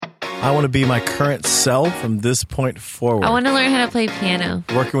I want to be my current self from this point forward. I want to learn how to play piano.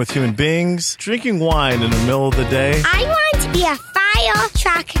 Working with human beings, drinking wine in the middle of the day. I want to be a fire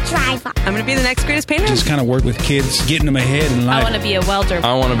truck driver. I'm going to be the next greatest painter. Just kind of work with kids, getting them ahead in life. I want to be a welder.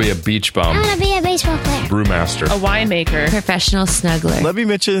 I want to be a beach bum. I want to be a baseball player. Brewmaster. A winemaker. Professional snuggler. Let me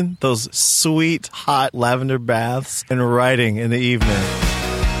mention those sweet, hot lavender baths and writing in the evening.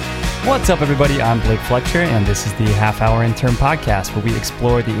 What's up, everybody? I'm Blake Fletcher, and this is the Half Hour Intern Podcast, where we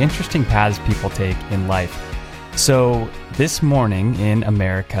explore the interesting paths people take in life. So this morning in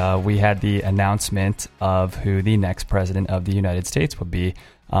America, we had the announcement of who the next president of the United States would be,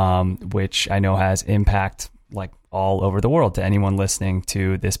 which I know has impact like all over the world to anyone listening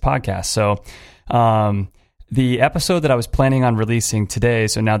to this podcast. So the episode that I was planning on releasing today,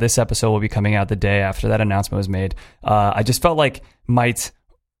 so now this episode will be coming out the day after that announcement was made, I just felt like might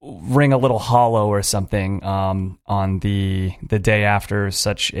ring a little hollow or something on the day after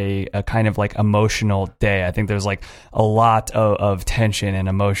such a kind of like emotional day. I think there's like a lot of tension and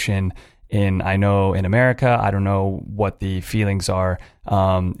emotion I know in America. I don't know what the feelings are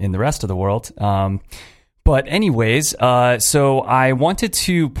in the rest of the world. But anyways, so I wanted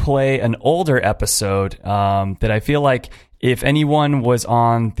to play an older episode that I feel like if anyone was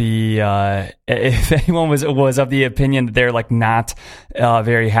on the, if anyone was of the opinion that they're like not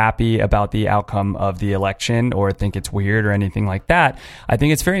very happy about the outcome of the election or think it's weird or anything like that, I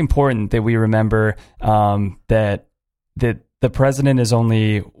think it's very important that we remember that the president is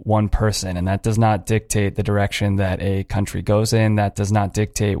only one person, and that does not dictate the direction that a country goes in. That does not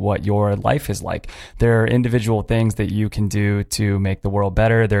dictate what your life is like. There are individual things that you can do to make the world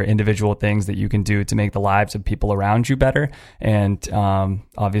better. There are individual things that you can do to make the lives of people around you better. And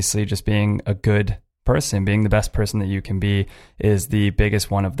obviously, just being a good person, being the best person that you can be is the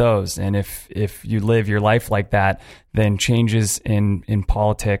biggest one of those. And if you live your life like that, then changes in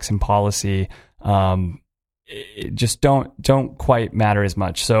politics and policy it just don't quite matter as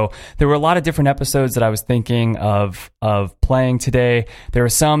much. So there were a lot of different episodes that I was thinking of playing today. There were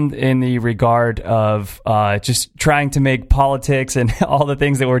some in the regard of just trying to make politics and all the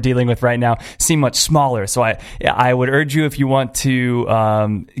things that we're dealing with right now seem much smaller. So I would urge you, if you want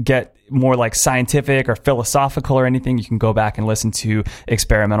to get more like scientific or philosophical or anything, you can go back and listen to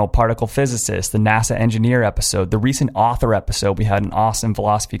Experimental Particle Physicist, the NASA Engineer episode, the recent Author episode. We had an awesome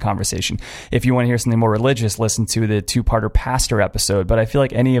philosophy conversation. If you want to hear something more religious, listen to the two-parter Pastor episode. But I feel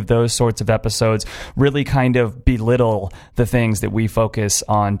like any of those sorts of episodes really kind of belittle the things that we focus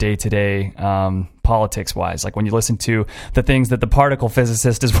on day-to-day politics-wise. Like when you listen to the things that the particle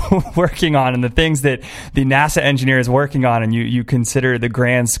physicist is working on and the things that the NASA engineer is working on, and you consider the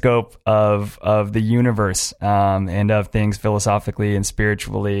grand scope of the universe and of things philosophically and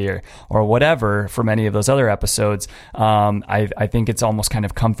spiritually or whatever from any of those other episodes, I think it's almost kind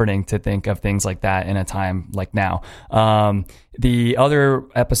of comforting to think of things like that in a time like now. The other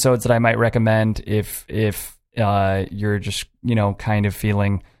episodes that I might recommend if you're just, kind of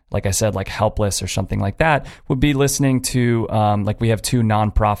feeling, like I said, like helpless or something like that, would be listening to, like we have 2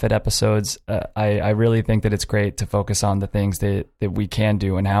 nonprofit episodes. I really think that it's great to focus on the things that we can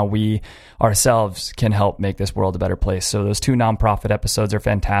do and how we ourselves can help make this world a better place. So those 2 nonprofit episodes are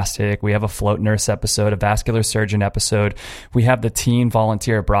fantastic. We have a float nurse episode, a vascular surgeon episode. We have the teen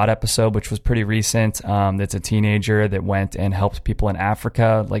volunteer abroad episode, which was pretty recent. That's a teenager that went and helped people in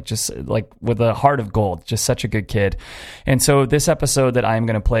Africa, just with a heart of gold, just such a good kid. And so this episode that I'm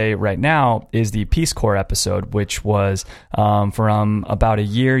going to play right now is the Peace Corps episode, which was from about a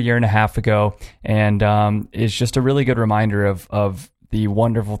year and a half ago, and is just a really good reminder of the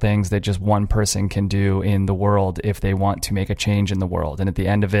wonderful things that just one person can do in the world if they want to make a change in the world. And at the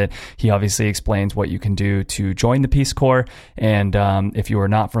end of it, he obviously explains what you can do to join the Peace Corps. And if you are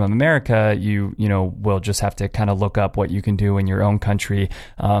not from America, you will just have to kind of look up what you can do in your own country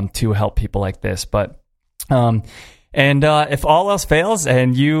to help people like this. But and if all else fails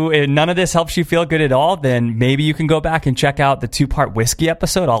and none of this helps you feel good at all, then maybe you can go back and check out the 2-part whiskey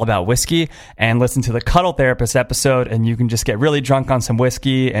episode all about whiskey, and listen to the Cuddle Therapist episode, and you can just get really drunk on some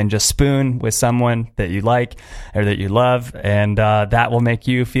whiskey and just spoon with someone that you like or that you love, and that will make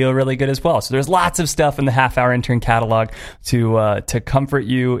you feel really good as well. So there's lots of stuff in the Half Hour Intern catalog to comfort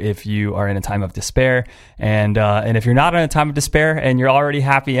you if you are in a time of despair, and if you're not in a time of despair and you're already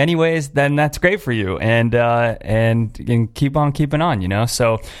happy anyways, then that's great for you, and keep on keeping on,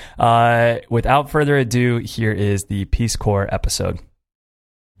 So without further ado, here is the Peace Corps episode.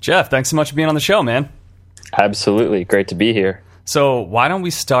 Jeff, thanks so much for being on the show, man. Absolutely. Great to be here. So why don't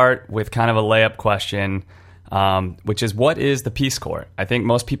we start with kind of a layup question, which is, what is the Peace Corps? I think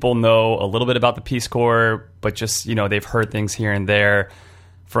most people know a little bit about the Peace Corps, but just, they've heard things here and there.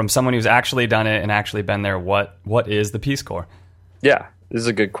 from someone who's actually done it and actually been there, what is the Peace Corps? Yeah, this is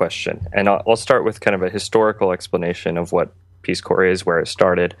a good question. And I'll start with kind of a historical explanation of what Peace Corps is, where it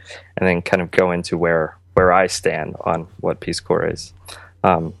started, and then kind of go into where I stand on what Peace Corps is.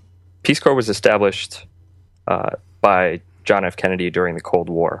 Peace Corps was established by John F. Kennedy during the Cold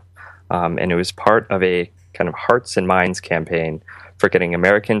War, and it was part of a kind of hearts and minds campaign for getting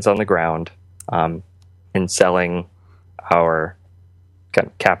Americans on the ground and selling our kind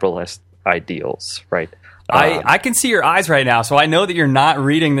of capitalist ideals, right? I can see your eyes right now, so I know that you're not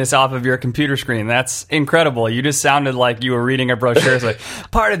reading this off of your computer screen. That's incredible. You just sounded like you were reading a brochure. It's like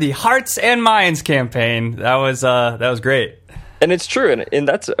part of the Hearts and Minds campaign. That was great. And it's true, and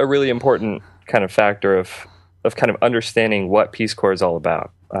that's a really important kind of factor of kind of understanding what Peace Corps is all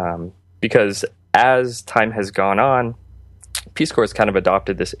about. Because as time has gone on, Peace Corps has kind of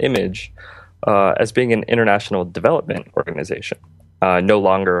adopted this image as being an international development organization. No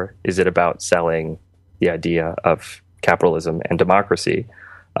longer is it about selling the idea of capitalism and democracy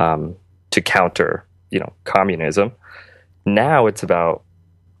to counter, communism. Now it's about,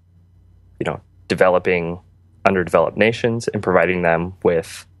 developing underdeveloped nations and providing them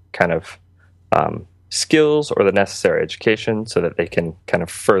with kind of skills or the necessary education so that they can kind of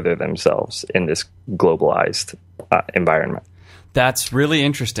further themselves in this globalized environment. That's really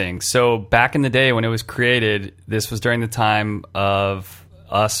interesting. So back in the day when it was created, this was during the time of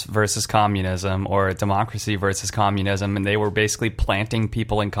us versus communism, or democracy versus communism, and they were basically planting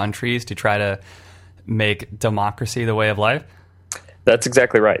people in countries to try to make democracy the way of life? That's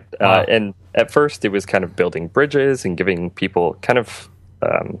exactly right. Wow. And at first it was kind of building bridges and giving people kind of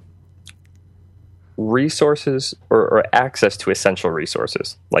resources or access to essential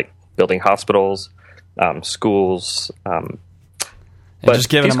resources, like building hospitals, schools, and just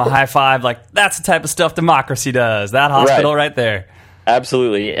giving them a high five, like, that's the type of stuff democracy does. That hospital right there.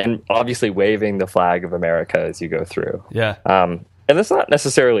 Absolutely. And obviously waving the flag of America as you go through. Yeah. And that's not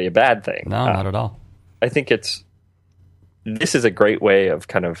necessarily a bad thing. No, not at all. I think this is a great way of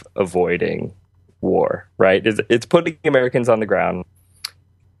kind of avoiding war, right? It's putting Americans on the ground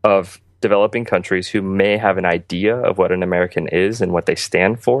of developing countries who may have an idea of what an American is and what they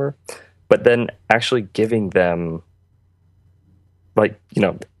stand for, but then actually giving them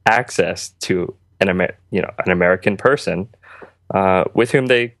access to an American person with whom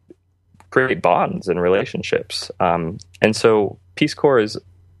they create bonds and relationships. And so Peace Corps is,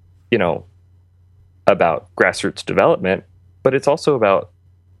 about grassroots development, but it's also about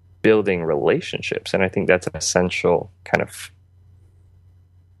building relationships. And I think that's an essential kind of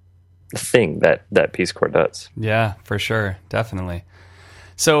thing that Peace Corps does. Yeah, for sure. Definitely.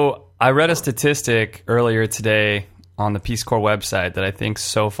 So I read a statistic earlier today on the Peace Corps website that I think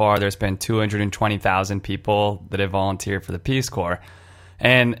so far there's been 220,000 people that have volunteered for the Peace Corps.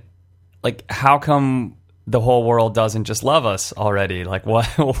 And how come the whole world doesn't just love us already?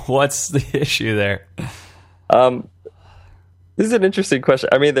 What's the issue there? This is an interesting question.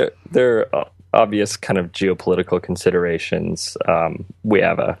 I mean, there are obvious kind of geopolitical considerations. We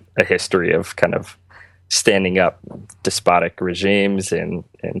have a history of kind of standing up despotic regimes in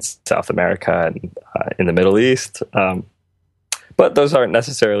South America and in the Middle East. But those aren't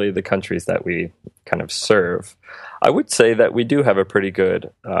necessarily the countries that we kind of serve. I would say that we do have a pretty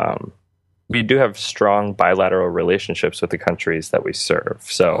good, we do have strong bilateral relationships with the countries that we serve.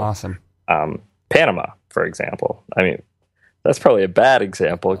 So, awesome. Panama, for example. I mean, that's probably a bad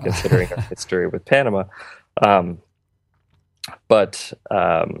example considering our history with Panama. But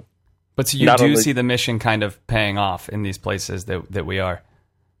so you do see the mission kind of paying off in these places that we are?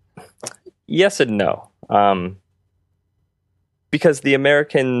 Yes and no. Because the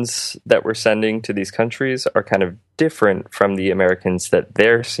Americans that we're sending to these countries are kind of different from the Americans that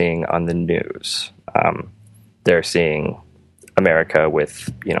they're seeing on the news. They're seeing America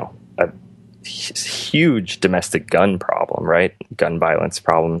with, a huge domestic gun problem, right? Gun violence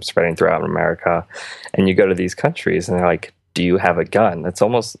problem spreading throughout America. And you go to these countries and they're like, do you have a gun? That's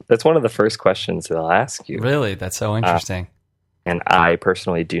one of the first questions they'll ask you. Really? That's so interesting. And I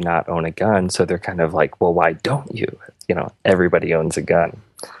personally do not own a gun. So they're kind of like, well, why don't you? Everybody owns a gun.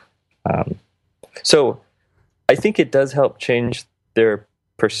 So I think it does help change their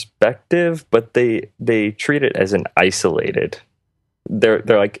perspective, but they treat it as an isolated. They're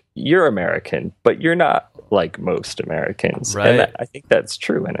like, you're American, but you're not like most Americans. Right. And I think that's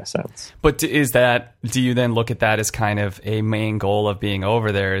true in a sense. But do you then look at that as kind of a main goal of being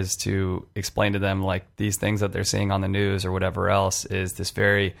over there, is to explain to them like these things that they're seeing on the news or whatever else is this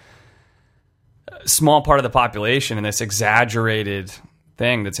very small part of the population and this exaggerated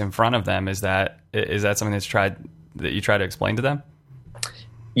thing that's in front of them? Is that something that you try to explain to them?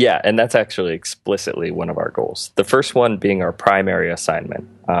 Yeah, and that's actually explicitly one of our goals. The first one being our primary assignment.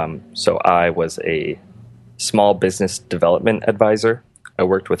 So I was a small business development advisor. I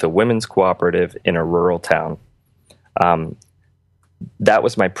worked with a women's cooperative in a rural town. That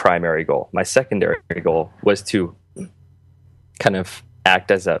was my primary goal. My secondary goal was to kind of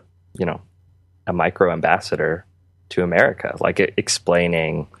act as a micro ambassador to America, like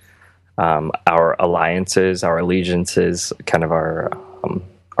explaining our alliances, our allegiances, kind of our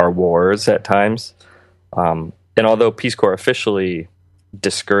wars at times. And although Peace Corps officially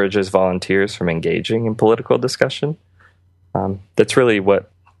discourages volunteers from engaging in political discussion, that's really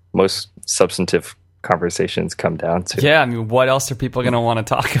what most substantive conversations come down to. Yeah, I mean, what else are people going to want to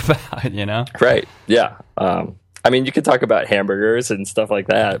talk about, Right, yeah. I mean, you could talk about hamburgers and stuff like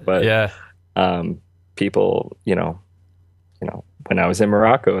that, but people, when I was in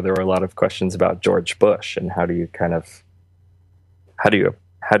Morocco, there were a lot of questions about George Bush and how do you kind of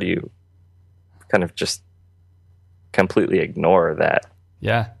just completely ignore that?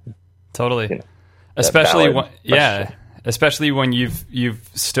 Yeah, totally. Especially especially when you've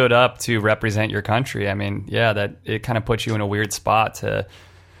stood up to represent your country. I mean, that it kind of puts you in a weird spot to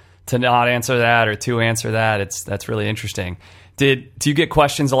not answer that or to answer that. That's really interesting. Do you get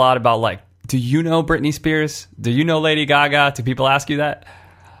questions a lot about, like, do you know Britney Spears? Do you know Lady Gaga? Do people ask you that?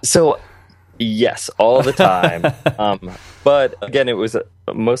 So, yes, all the time. But again, it was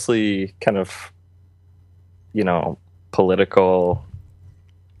mostly kind of, political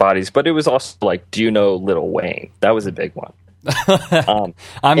bodies. But it was also like, do you know Lil Wayne? That was a big one.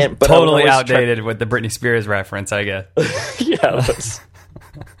 I'm totally outdated with the Britney Spears reference, I guess. Yeah.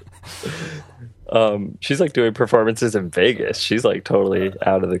 She's like doing performances in Vegas. She's like totally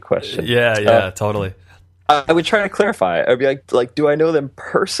out of the question. Yeah, totally. I would try to clarify. I'd be like, do I know them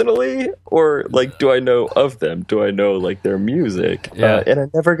personally, or like, do I know of them? Do I know like their music? Yeah. And I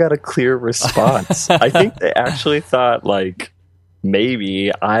never got a clear response. I think they actually thought like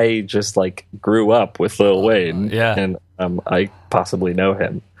maybe I just like grew up with Lil Wayne, and I possibly know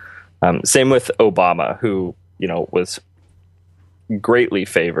him. Same with Obama, who was greatly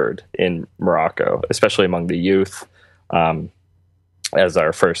favored in Morocco, especially among the youth. As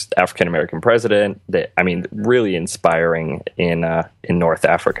our first African American president, really inspiring in North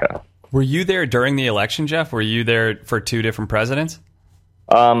Africa. Were you there during the election, Jeff? Were you there for two different presidents?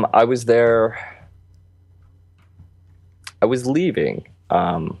 I was there. I was leaving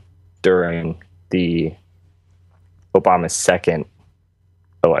during the Obama's second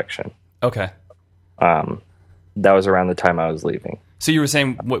election. Okay. That was around the time I was leaving. So you were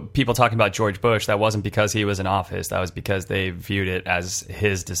saying what people talking about George Bush, that wasn't because he was in office. That was because they viewed it as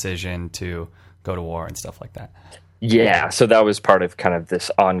his decision to go to war and stuff like that. Yeah. So that was part of kind of this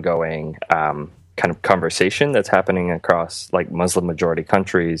ongoing kind of conversation that's happening across like Muslim majority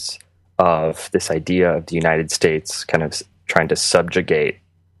countries of this idea of the United States kind of trying to subjugate,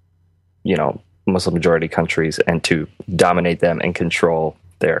 Muslim majority countries and to dominate them and control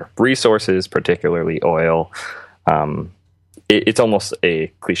their resources, particularly oil. It's almost a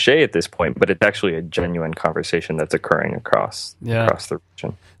cliche at this point, but it's actually a genuine conversation that's occurring across the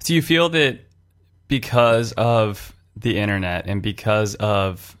region. So you feel that because of the internet and because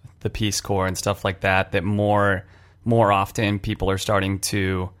of the Peace Corps and stuff like that, that more often people are starting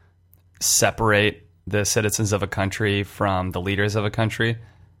to separate the citizens of a country from the leaders of a country?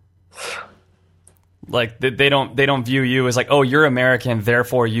 Like they don't view you as like, oh, you're American,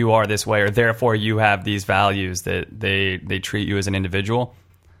 therefore you are this way, or therefore you have these values, that they treat you as an individual?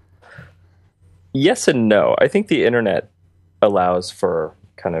 Yes and no. I think the internet allows for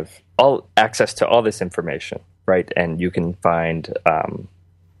kind of all access to all this information, right? And you can find,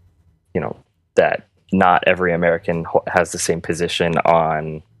 that not every American has the same position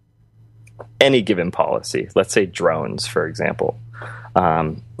on any given policy. Let's say drones, for example,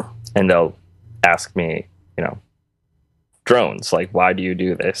 and they'll ask me, drones, like, why do you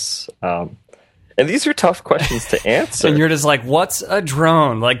do this? And these are tough questions to answer. And you're just like, what's a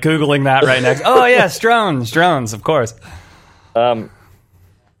drone? Like Googling that right next. Oh, yes, drones, of course. And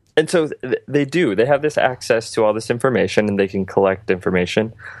so they have this access to all this information, and they can collect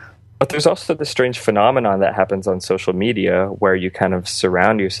information. But there's also this strange phenomenon that happens on social media where you kind of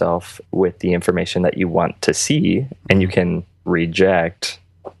surround yourself with the information that you want to see, and you can reject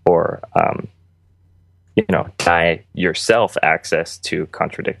or deny yourself access to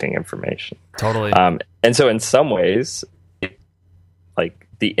contradicting information. Totally. And so in some ways, like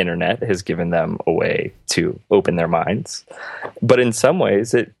the internet has given them a way to open their minds, but in some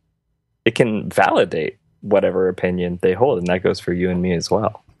ways it can validate whatever opinion they hold, and that goes for you and me as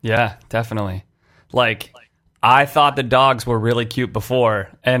well. Yeah, definitely. Like, I thought the dogs were really cute before,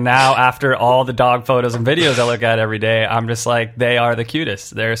 and now after all the dog photos and videos I look at every day, I'm just like, they are the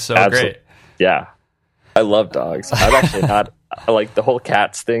cutest. They're so great. Yeah. I love dogs. I'm actually not like the whole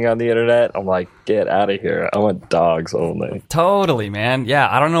cats thing on the internet. I'm like, get out of here. I want dogs only. Totally, man. Yeah,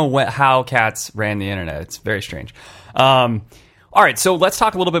 I don't know how cats ran the internet. It's very strange. All right, so let's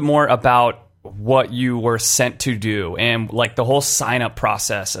talk a little bit more about what you were sent to do and like the whole sign up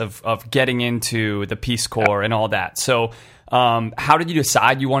process of getting into the Peace Corps and all that. So how did you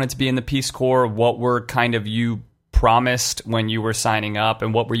decide you wanted to be in the Peace Corps? What were kind of you promised when you were signing up,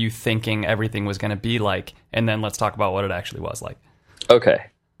 and what were you thinking everything was going to be like? And then let's talk about what it actually was like. Okay.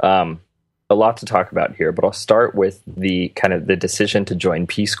 A lot to talk about here, but I'll start with the kind of the decision to join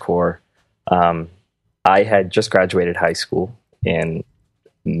Peace Corps. I had just graduated high school in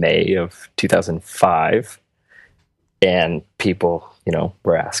May of 2005, and people,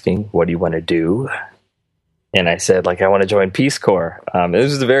 were asking, what do you want to do? And I said, I want to join Peace Corps.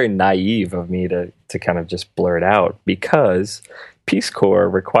 This was very naive of me to kind of just blurt out, because Peace Corps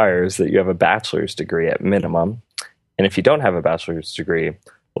requires that you have a bachelor's degree at minimum. And if you don't have a bachelor's degree,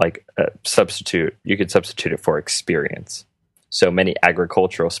 you could substitute it for experience. So many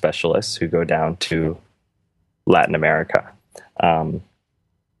agricultural specialists who go down to Latin America,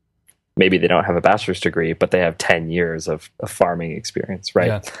 maybe they don't have a bachelor's degree, but they have 10 years of farming experience, right?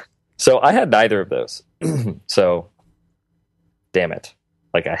 Yeah. So I had neither of those. So, damn it.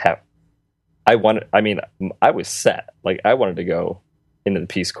 I was set. I wanted to go into the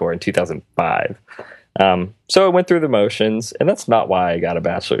Peace Corps in 2005. So I went through the motions, and that's not why I got a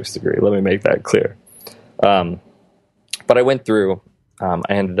bachelor's degree. Let me make that clear. But I went through, I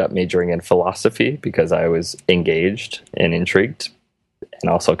ended up majoring in philosophy because I was engaged and intrigued, and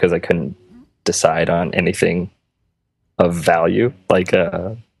also because I couldn't decide on anything of value, like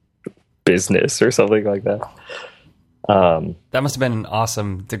a business or something like that. That must have been an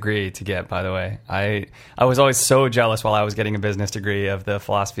awesome degree to get, by the way. I was always so jealous while I was getting a business degree of the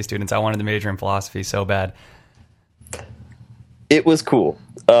philosophy students. I wanted to major in philosophy so bad. It was cool.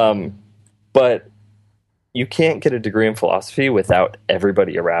 But you can't get a degree in philosophy without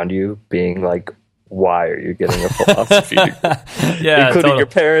everybody around you being like, why are you getting a philosophy degree? Yeah, including your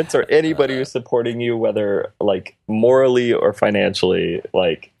parents or anybody who's supporting you, whether morally or financially.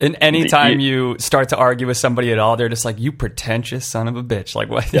 And anytime you start to argue with somebody at all, they're just like, you pretentious son of a bitch.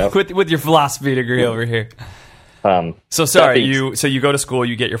 What? Yep. with your philosophy degree over here. So you go to school,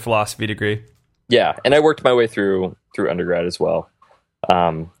 you get your philosophy degree. Yeah, and I worked my way through undergrad as well.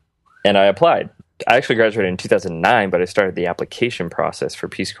 And I applied. I actually graduated in 2009, but I started the application process for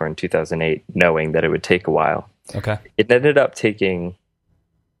Peace Corps in 2008, knowing that it would take a while. Okay. It ended up taking,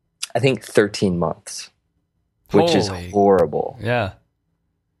 I think, 13 months, which is horrible. Yeah.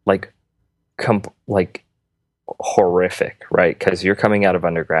 Horrific, right? Because you're coming out of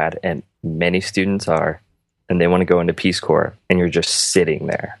undergrad, and many students are, and they want to go into Peace Corps, and you're just sitting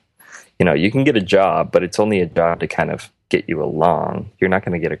there. You can get a job, but it's only a job to kind of get you along. You're not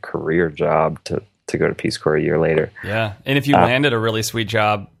going to get a career job to go to Peace Corps a year later. Yeah. And if you landed a really sweet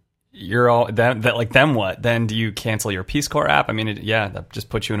job, you're all then what? Then do you cancel your Peace Corps app? I mean, that just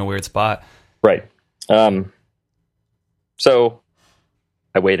puts you in a weird spot. Right. So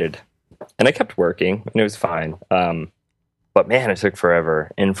I waited, and I kept working, and it was fine. But man, it took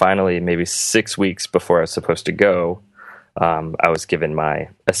forever. And finally, maybe 6 weeks before I was supposed to go, I was given my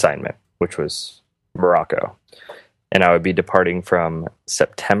assignment, which was Morocco. And I would be departing from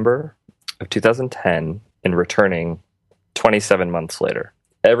September of 2010 and returning 27 months later.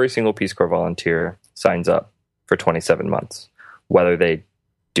 Every single Peace Corps volunteer signs up for 27 months. Whether they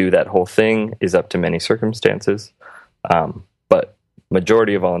do that whole thing is up to many circumstances. But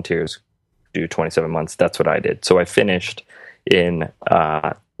majority of volunteers do 27 months. That's what I did. So I finished in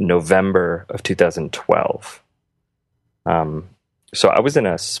November of 2012. So I was in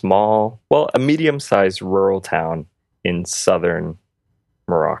a medium-sized rural town in southern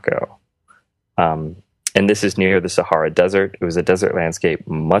Morocco. And this is near the Sahara Desert. It was a desert landscape,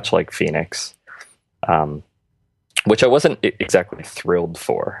 much like Phoenix, which I wasn't exactly thrilled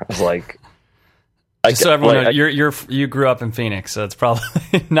for. I was like... so everyone knows, you grew up in Phoenix, so it's probably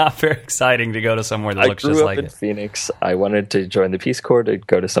not very exciting to go to somewhere that looks just like it. I grew up in Phoenix. I wanted to join the Peace Corps to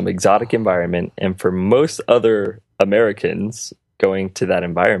go to some exotic environment, and for most other Americans going to that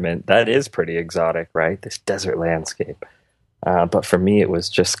environment, that is pretty exotic, right? This desert landscape. But for me, it was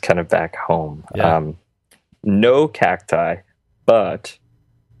just kind of back home. Yeah. No cacti, but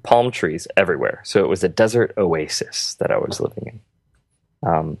palm trees everywhere. So it was a desert oasis that I was living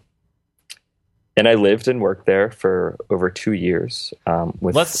in. And I lived and worked there for over 2 years.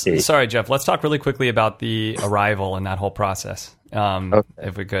 Sorry, Jeff. Let's talk really quickly about the arrival and that whole process,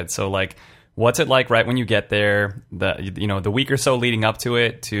 if we could. So, like, what's it like right when you get there? The week or so leading up to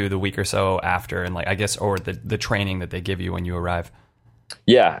it, to the week or so after, and or the training that they give you when you arrive.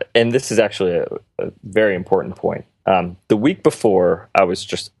 Yeah, and this is actually a very important point. The week before, I was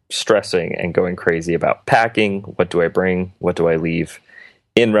just stressing and going crazy about packing. What do I bring? What do I leave?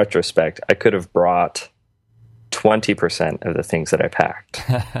 In retrospect, I could have brought 20% of the things that I packed.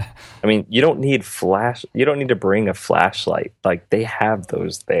 I mean, you don't need to bring a flashlight. Like, they have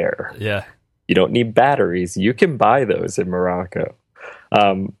those there. Yeah. You don't need batteries. You can buy those in Morocco.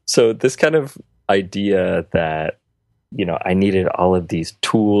 So this kind of idea that, I needed all of these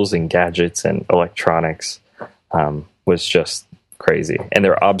tools and gadgets and electronics was just crazy. And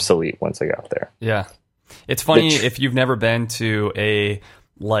they're obsolete once I got there. Yeah. It's funny if you've never been to a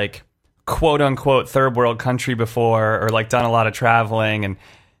quote unquote third world country before, or done a lot of traveling,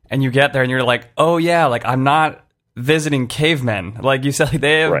 and you get there and you're like, oh yeah, I'm not visiting cavemen. Like you said,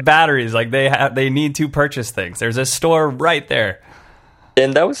 they have batteries, they need to purchase things. There's a store right there.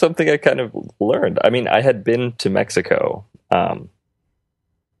 And that was something I kind of learned. I mean, I had been to Mexico,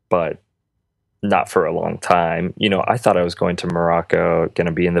 but not for a long time. I thought I was going to Morocco, going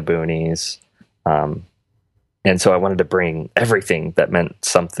to be in the boonies. And so I wanted to bring everything that meant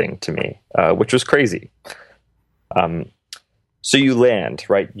something to me, which was crazy. So you land,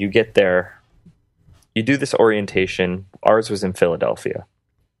 right? You get there. You do this orientation. Ours was in Philadelphia.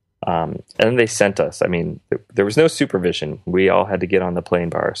 And then they sent us. I mean, there was no supervision. We all had to get on the plane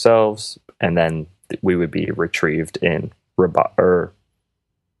by ourselves, and then we would be retrieved in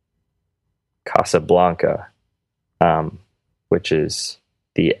Casablanca, which is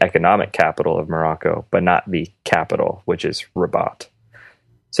the economic capital of Morocco, but not the capital, which is Rabat.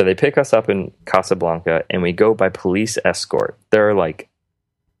 So they pick us up in Casablanca, and we go by police escort. There are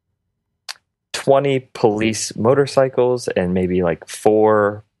 20 police motorcycles and maybe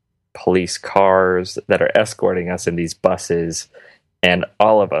 4 police cars that are escorting us in these buses. And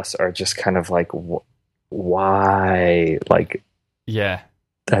all of us are just kind of why? Yeah,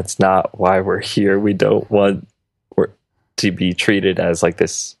 that's not why we're here. We don't want to be treated as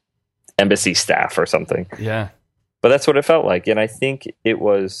this embassy staff or something. Yeah. But that's what it felt like. And I think it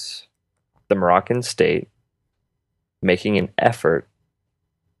was the Moroccan state making an effort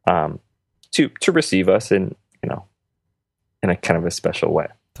to receive us in a kind of a special way.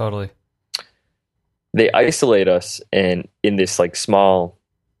 Totally. They isolate us in this small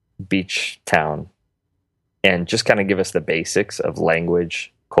beach town and just kind of give us the basics of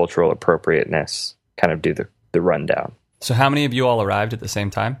language, cultural appropriateness, kind of do the rundown. So how many of you all arrived at the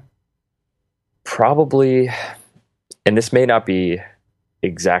same time? Probably, and this may not be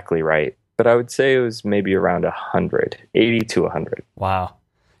exactly right, but I would say it was maybe around 100, 80 to 100. Wow.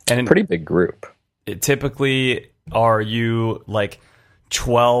 And a pretty big group. Typically, are you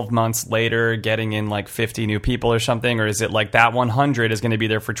 12 months later getting in 50 new people or something? Or is it that 100 is going to be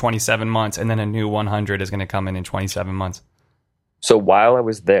there for 27 months and then a new 100 is going to come in 27 months? So while I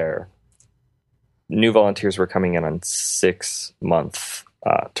was there, new volunteers were coming in on 6-month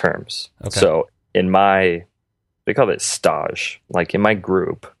terms. Okay. So they call it stage. In my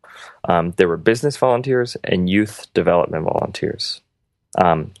group, there were business volunteers and youth development volunteers.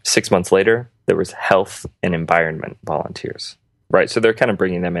 6 months later, there was health and environment volunteers. Right, so they're kind of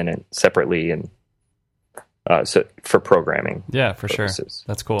bringing them in separately and so for programming. Yeah, for purposes. Sure.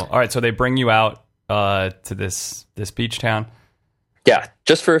 That's cool. All right, so they bring you out to this beach town. Yeah,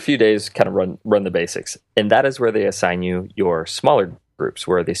 just for a few days, kind of run the basics, and that is where they assign you your smaller groups,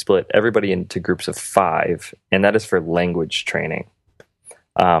 where they split everybody into groups of 5, and that is for language training.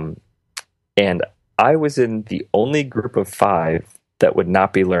 And I was in the only group of 5 that would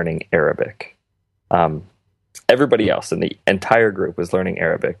not be learning Arabic. Everybody else in the entire group was learning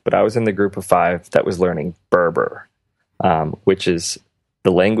Arabic, but I was in the group of 5 that was learning Berber, which is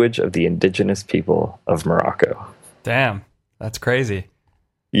the language of the indigenous people of Morocco. Damn, that's crazy.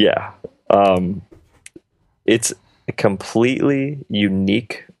 Yeah. It's a completely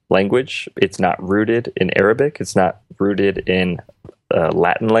unique language. It's not rooted in Arabic. It's not rooted in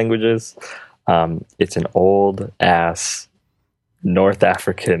Latin languages. It's an old-ass North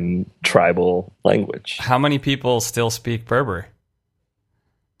African tribal language. How many people still speak Berber?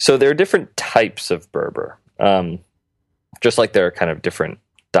 So there are different types of Berber. Just like there are kind of different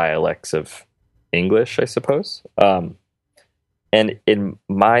dialects of English, I suppose. And in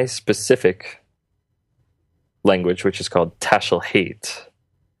my specific language, which is called Tashelhit,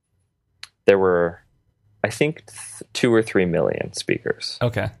 there were, I think, 2 or 3 million speakers.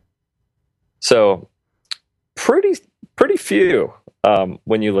 Okay. So pretty few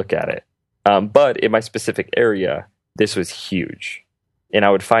when you look at it. But in my specific area, this was huge. And I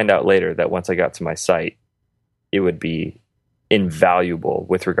would find out later that once I got to my site, it would be invaluable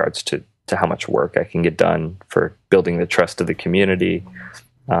with regards to how much work I can get done for building the trust of the community.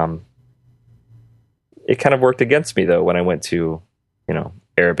 It kind of worked against me, though, when I went to,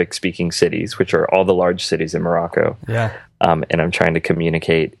 Arabic-speaking cities, which are all the large cities in Morocco. Yeah. And I'm trying to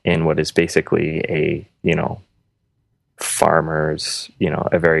communicate in what is basically a, farmers,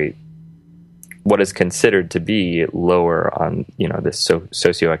 what is considered to be lower on, this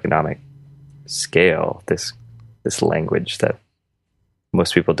socioeconomic scale, this language that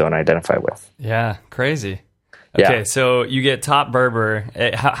most people don't identify with. Yeah, crazy. Okay, Yeah. so you get top Berber.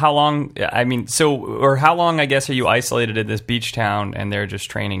 How long, how long, I guess, are you isolated at this beach town and they're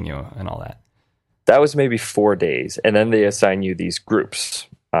just training you and all that? That was maybe 4 days. And then they assign you these groups.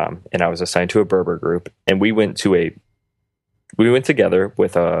 And I was assigned to a Berber group. And we went together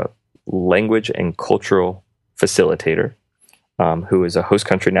with a language and cultural facilitator who is a host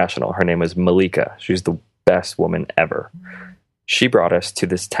country national. Her name was Malika. She's the best woman ever. She brought us to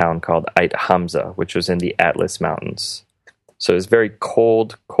this town called Ait Hamza, which was in the Atlas Mountains. So it was a very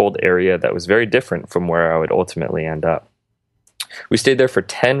cold area that was very different from where I would ultimately end up. We stayed there for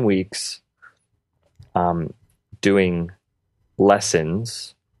 10 weeks doing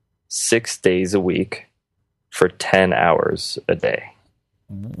lessons 6 days a week for 10 hours a day.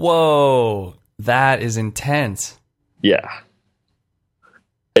 Whoa, that is intense. Yeah.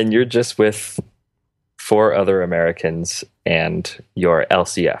 And you're just with 4 other Americans and your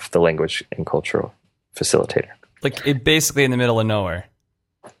LCF, the language and cultural facilitator. Like, it basically in the middle of nowhere.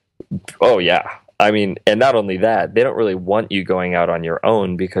 Oh, yeah. I mean, and not only that, they don't really want you going out on your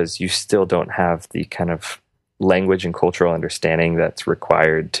own because you still don't have the kind of language and cultural understanding that's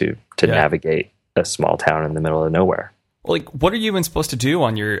required to navigate a small town in the middle of nowhere. Like, what are you even supposed to do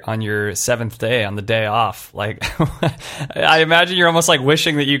on your seventh day, on the day off? Like, I imagine you're almost like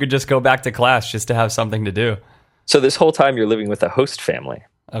wishing that you could just go back to class just to have something to do. So this whole time you're living with a host family.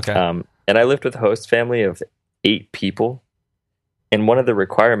 Okay. And I lived with a host family of 8 people. And one of the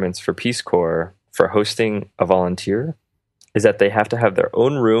requirements for Peace Corps for hosting a volunteer is that they have to have their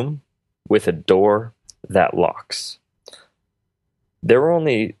own room with a door that locks. There were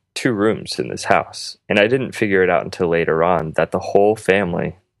only 2 rooms in this house, and I didn't figure it out until later on that the whole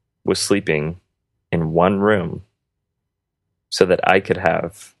family was sleeping in one room so that I could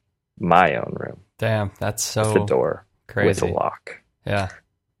have my own room. Damn, that's so with the door crazy. With a lock. Yeah.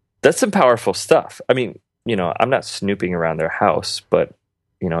 That's some powerful stuff. I mean, I'm not snooping around their house, but,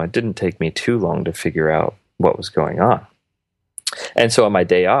 it didn't take me too long to figure out what was going on. And so on my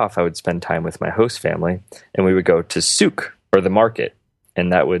day off, I would spend time with my host family, and we would go to souk, or the market.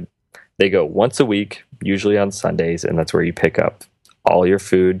 And they go once a week, usually on Sundays, and that's where you pick up all your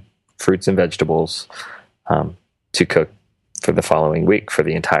food, fruits and vegetables, to cook for the following week for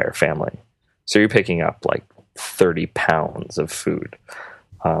the entire family. So you're picking up like 30 pounds of food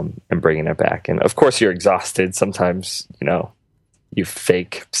and bringing it back. And of course, you're exhausted. Sometimes, you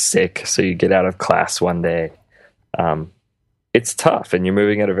fake sick, so you get out of class one day. It's tough, and you're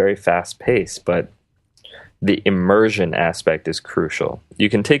moving at a very fast pace, but the immersion aspect is crucial. You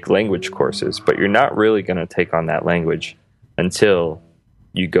can take language courses, but you're not really going to take on that language until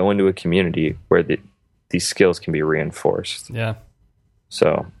you go into a community where these skills can be reinforced. Yeah.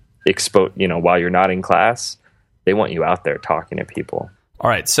 So, while you're not in class, they want you out there talking to people. All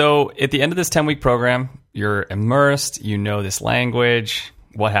right. So at the end of this 10-week program, you're immersed, you know this language.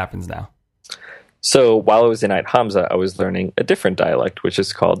 What happens now? So while I was in Ait Hamza, I was learning a different dialect, which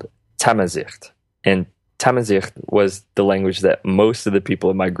is called Tamazight. And Tamazight was the language that most of the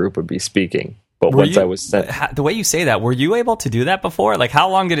people in my group would be speaking. But I was sent... The way you say that, were you able to do that before? Like, how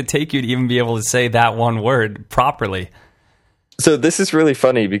long did it take you to even be able to say that one word properly? So this is really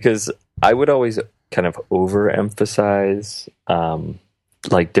funny because I would always kind of overemphasize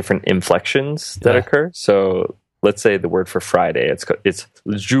like different inflections that occur. So let's say the word for Friday, it's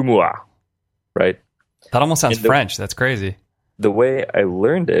Jumu'ah, right? That almost sounds French. That's crazy. The way I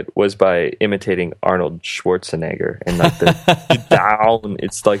learned it was by imitating Arnold Schwarzenegger and like the down.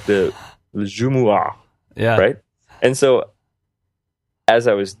 It's like the Jumu'ah, right? And so as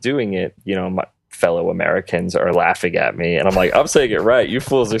I was doing it, my fellow Americans are laughing at me, and I'm like, I'm saying it right. You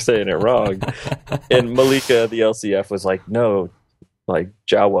fools are saying it wrong. And Malika, the LCF, was like, no, like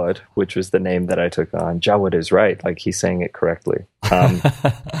Jawad, which was the name that I took on. Jawad is right. Like, he's saying it correctly.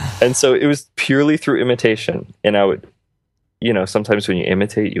 And so it was purely through imitation. And I would, sometimes when you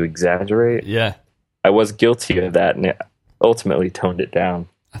imitate, you exaggerate. Yeah. I was guilty of that, and it ultimately toned it down.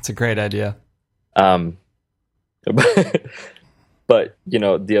 That's a great idea. But,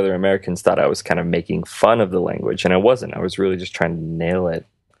 the other Americans thought I was kind of making fun of the language, and I wasn't. I was really just trying to nail it.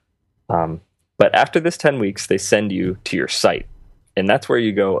 But after this 10 weeks, they send you to your site, and that's where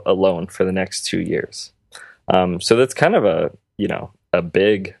you go alone for the next 2 years. So that's kind of a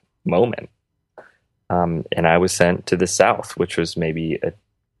big moment. And I was sent to the South, which was maybe a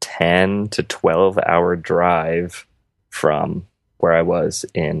 10 to 12 hour drive from where I was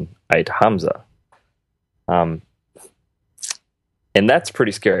in Ait Hamza. And that's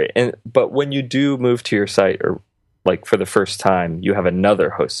pretty scary. But when you do move to your site, or like for the first time, you have another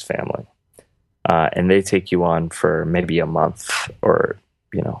host family. And they take you on for maybe a month or,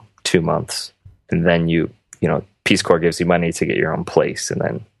 2 months. And then Peace Corps gives you money to get your own place, and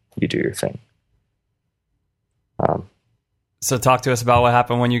then you do your thing. So talk to us about what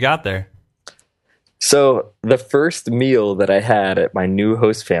happened when you got there. So the first meal that I had at my new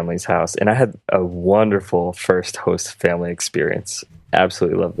host family's house, and I had a wonderful first host family experience.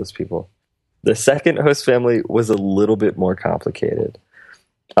 Absolutely love those people. The second host family was a little bit more complicated.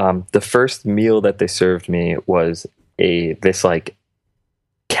 The first meal that they served me was this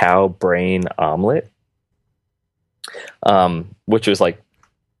cow brain omelet, which was like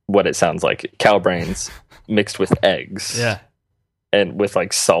what it sounds like, cow brains mixed with eggs. Yeah. And with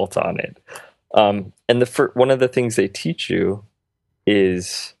salt on it. And one of the things they teach you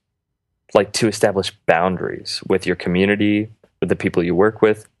is to establish boundaries with your community, with the people you work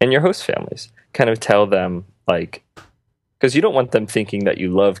with, and your host families. Kind of tell them because you don't want them thinking that you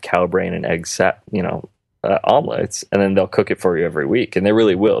love cow brain and egg omelets, and then they'll cook it for you every week, and they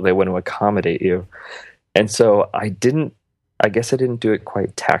really will. They want to accommodate you. And so I guess I didn't do it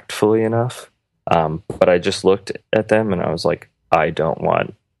quite tactfully enough. But I just looked at them and I was like, I don't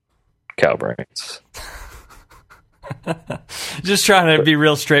want cow brains. Just trying to be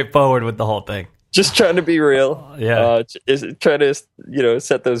real straightforward with the whole thing. Just trying to be real. Yeah. Trying to,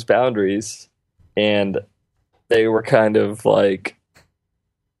 set those boundaries. And they were kind of like,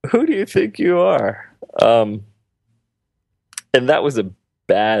 who do you think you are? And that was a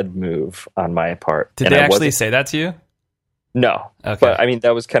bad move on my part. Did they actually say that to you? No. Okay. But I mean,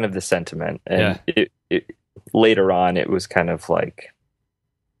 that was kind of the sentiment. And later on, it was kind of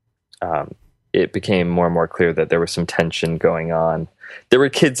it became more and more clear that there was some tension going on. There were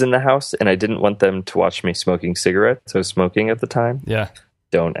kids in the house, and I didn't want them to watch me smoking cigarettes. I was smoking at the time. Yeah.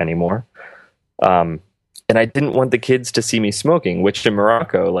 Don't anymore. And I didn't want the kids to see me smoking, which in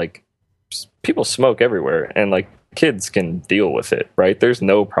Morocco, people smoke everywhere, and kids can deal with it, right? There's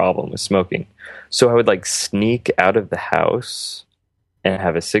no problem with smoking. So I would sneak out of the house and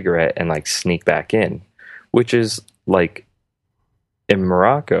have a cigarette and sneak back in, which is in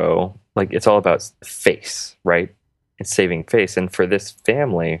Morocco, it's all about face, right? It's saving face. And for this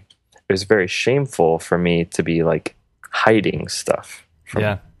family, it was very shameful for me to be hiding stuff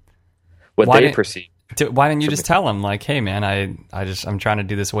from what they perceive. Why didn't you just tell them hey man, I'm trying to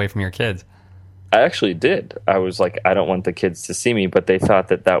do this away from your kids? I actually did. I was I don't want the kids to see me, but they thought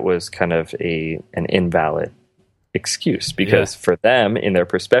that was kind of an invalid excuse because for them, in their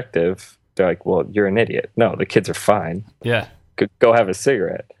perspective, they're like, well, you're an idiot. No, the kids are fine. Yeah. Go have a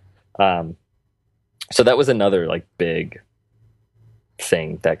cigarette. So that was another big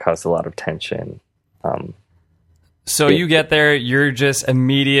thing that caused a lot of tension. So you get there, you're just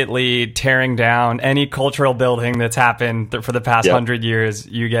immediately tearing down any cultural building that's happened for the past 100 years.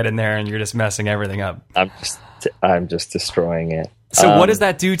 You get in there and you're just messing everything up. I'm just destroying it. So what does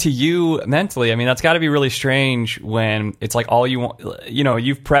that do to you mentally? I mean, that's got to be really strange when it's all you want.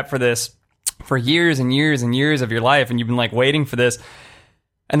 You've prepped for this for years and years and years of your life, and you've been waiting for this,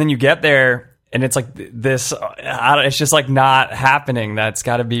 and then you get there and it's this. It's just not happening. That's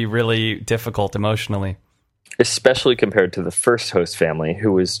got to be really difficult emotionally. Especially compared to the first host family,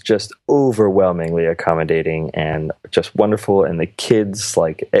 who was just overwhelmingly accommodating and just wonderful. And the kids,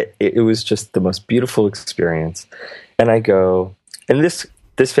 it was just the most beautiful experience. And I go, and this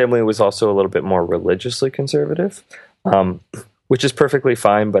family was also a little bit more religiously conservative, which is perfectly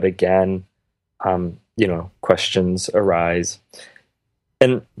fine. But again, questions arise.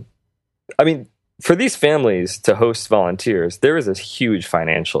 And I mean, for these families to host volunteers, there is a huge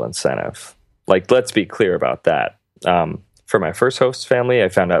financial incentive. Let's be clear about that. For my first host family, I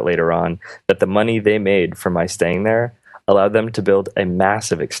found out later on that the money they made from my staying there allowed them to build a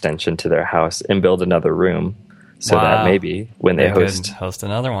massive extension to their house and build another room so that maybe when they host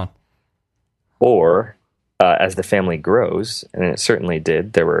another one. Or as the family grows, and it certainly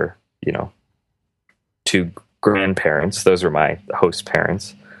did, there were, 2 grandparents. Those were my host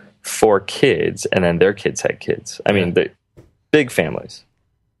parents, 4 kids, and then their kids had kids. I mean, the big families.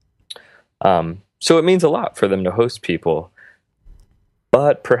 So it means a lot for them to host people.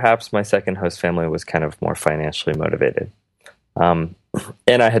 But perhaps my second host family was kind of more financially motivated. And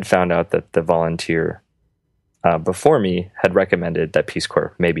I had found out that the volunteer before me had recommended that Peace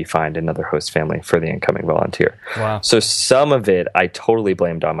Corps maybe find another host family for the incoming volunteer. Wow. So some of it I totally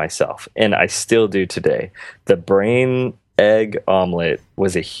blamed on myself, and I still do today. The brain egg omelet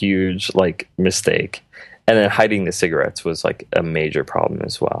was a huge mistake. And then hiding the cigarettes was a major problem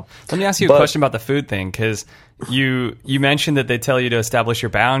as well. Let me ask you a question about the food thing, because you mentioned that they tell you to establish your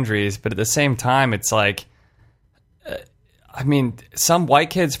boundaries, but at the same time, it's some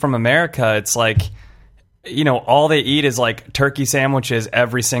white kids from America, it's all they eat is turkey sandwiches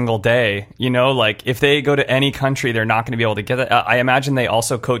every single day. If they go to any country, they're not going to be able to get that. I imagine they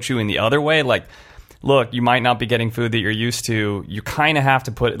also coach you in the other way, look, you might not be getting food that you're used to. You kind of have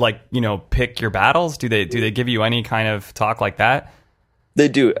to put pick your battles. Do they give you any kind of talk like that? They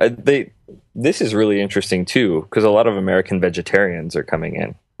do. This is really interesting too, because a lot of American vegetarians are coming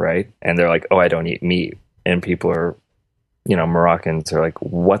in, right? And they're like, "Oh, I don't eat meat," and people are, Moroccans are like,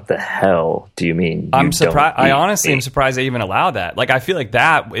 "What the hell do you mean?" I'm surprised. I honestly am surprised they even allow that. I feel like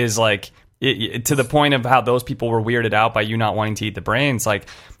that is to the point of how those people were weirded out by you not wanting to eat the brains.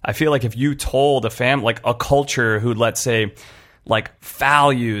 I feel like if you told a culture who, let's say,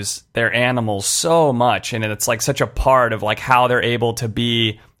 values their animals so much, and it's such a part of how they're able to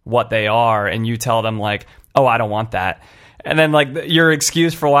be what they are, and you tell them oh, I don't want that. And then your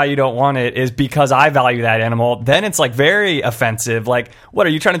excuse for why you don't want it is because I value that animal. Then it's very offensive. What are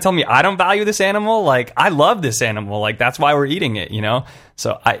you trying to tell me? I don't value this animal. I love this animal. That's why we're eating it.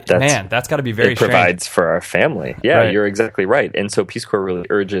 So that's got to be very. It provides for our family. Yeah, right. You're exactly right. And so Peace Corps really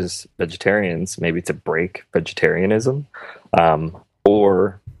urges vegetarians maybe to break vegetarianism,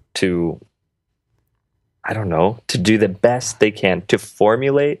 or to, I don't know, to do the best they can to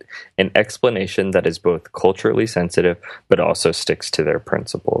formulate an explanation that is both culturally sensitive, but also sticks to their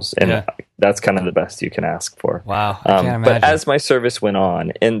principles. And that's kind of the best you can ask for. Wow. I can't imagine. But as my service went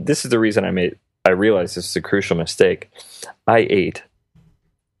on, and this is the reason I realized this is a crucial mistake, I ate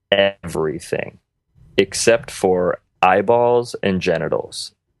everything except for eyeballs and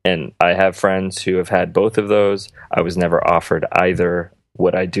genitals. And I have friends who have had both of those. I was never offered either.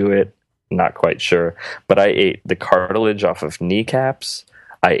 Would I do it? Not quite sure, but I ate the cartilage off of kneecaps.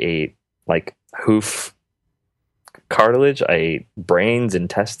 I ate hoof cartilage. I ate brains,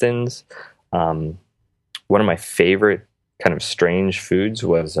 intestines. One of my favorite kind of strange foods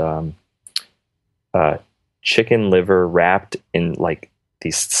was chicken liver wrapped in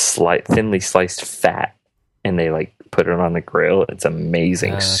these thinly sliced fat, and they put it on the grill. It's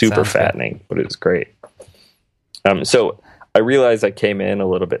amazing, super fattening, but it was great. So I realized I came in a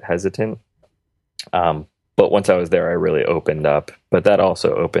little bit hesitant, but once I was there, I really opened up. But that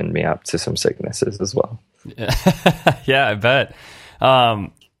also opened me up to some sicknesses as well. Yeah, I bet.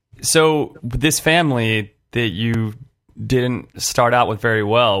 So this family that you didn't start out with very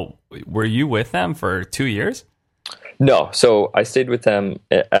well, were you with them for 2 years? No. So I stayed with them,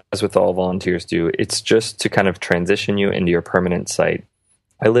 as with all volunteers do. It's just to kind of transition you into your permanent site.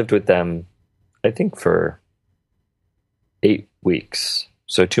 I lived with them, I think, for 8 weeks,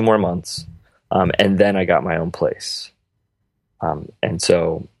 so 2 more months, and then I got my own place. And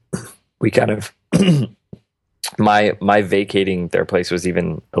so we kind of my vacating their place was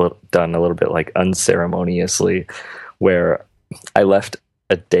even done a little bit unceremoniously, where I left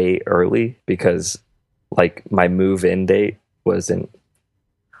a day early because my move-in date wasn't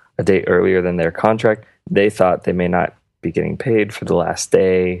a day earlier than their contract. They thought they may not be getting paid for the last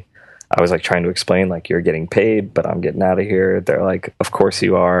day. I was trying to explain you're getting paid, but I'm getting out of here. They're like, of course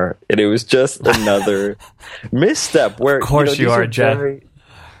you are. And it was just another misstep where, of course you are, Jeff.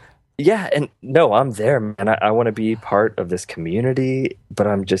 Yeah. And no, I'm there, man. I want to be part of this community, but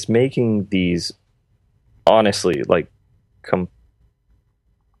I'm just making these, honestly,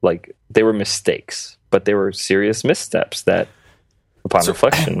 they were mistakes, but they were serious missteps that, upon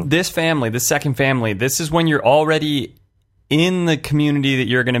reflection. This family, the second family, this is when you're already in the community that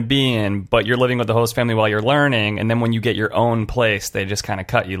you're going to be in, but you're living with the host family while you're learning. And then when you get your own place, they just kind of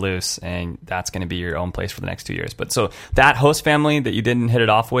cut you loose, and that's going to be your own place for the next 2 years. But so that host family that you didn't hit it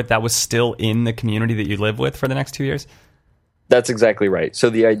off with, that was still in the community that you live with for the next 2 years? That's exactly right. So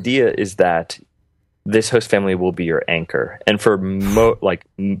the idea is that this host family will be your anchor. And for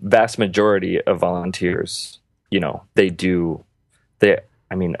vast majority of volunteers, a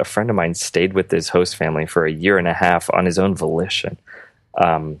friend of mine stayed with his host family for 1.5 years on his own volition.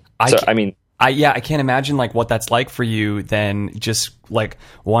 I I can't imagine like what that's like for you then, just like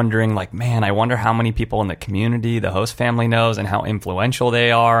wondering like, man, I wonder how many people in the community the host family knows and how influential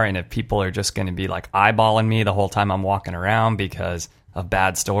they are, and if people are just going to be like eyeballing me the whole time I'm walking around because of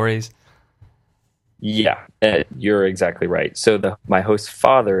bad stories. Yeah, you're exactly right. So my host's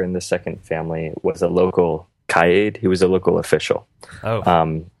father in the second family was a local Qaid. He was a local official.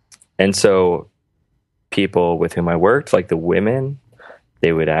 Oh. And so people with whom I worked, like the women,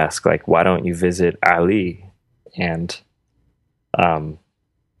 they would ask, like, why don't you visit Ali? And I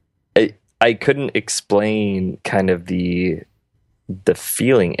couldn't explain kind of the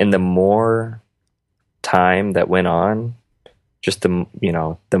feeling. And the more time that went on, just the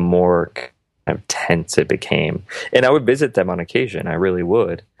more kind of tense it became. And I would visit them on occasion. I really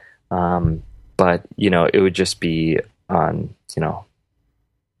would. But, it would just be on,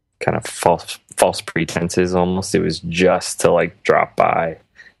 kind of false pretenses almost. It was just to like drop by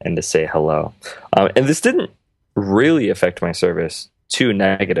and to say hello. And this didn't really affect my service too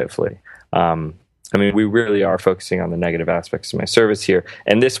negatively. We really are focusing on the negative aspects of my service here.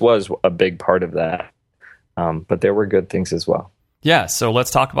 And this was a big part of that. But there were good things as well. Yeah, so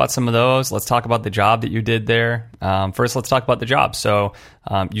let's talk about some of those. Let's talk about the job that you did there. First, let's talk about the job. So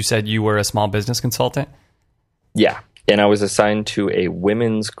you said you were a small business consultant? Yeah, and I was assigned to a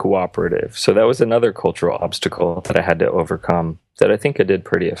women's cooperative. So that was another cultural obstacle that I had to overcome that I think I did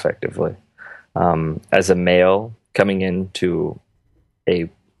pretty effectively. As a male coming into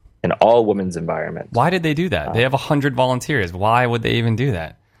an all-women's environment. Why did they do that? They have 100 volunteers. Why would they even do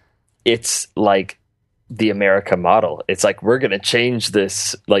that? It's like the America model. It's like, we're going to change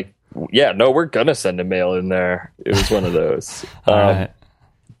this. Like, yeah, no, we're going to send a male in there. It was one of those. Right.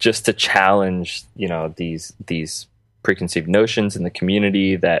 Just to challenge, these preconceived notions in the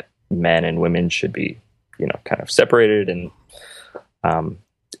community that men and women should be, kind of separated. And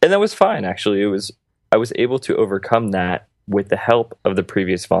that was fine. Actually, I was able to overcome that with the help of the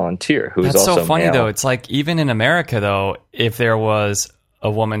previous volunteer, who was also so funny male. though. It's like, even in America though, if there was a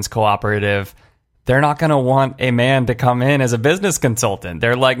woman's cooperative, they're not going to want a man to come in as a business consultant.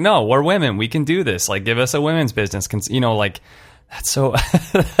 They're like, no, we're women. We can do this. Like, give us a women's business. That's so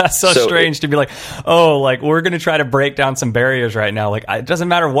strange to be like, oh, like, we're going to try to break down some barriers right now. Like, it doesn't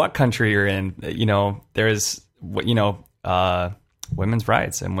matter what country you're in, there's, women's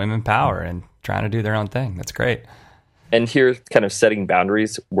rights and women power and trying to do their own thing. That's great. And here, kind of setting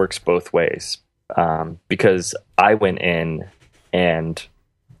boundaries works both ways, because I went in and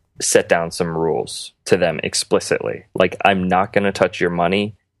set down some rules to them explicitly. Like, I'm not going to touch your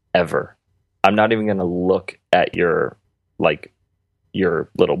money ever. I'm not even going to look at your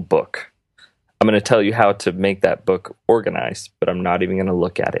little book. I'm going to tell you how to make that book organized, but I'm not even going to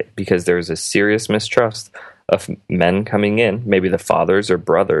look at it, because there's a serious mistrust of men coming in, maybe the fathers or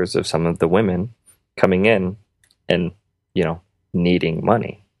brothers of some of the women coming in and, needing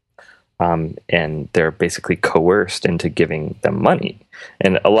money. And they're basically coerced into giving them money.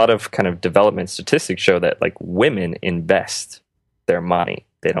 And a lot of kind of development statistics show that like women invest their money.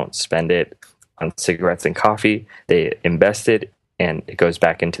 They don't spend it on cigarettes and coffee. They invest it, and it goes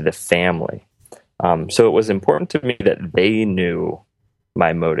back into the family. So it was important to me that they knew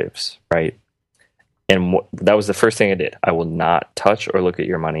my motives, right? And that was the first thing I did. I will not touch or look at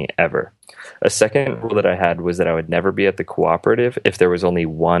your money ever. A second rule that I had was that I would never be at the cooperative if there was only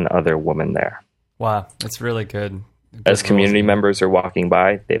one other woman there. Wow, that's really good. As community members are walking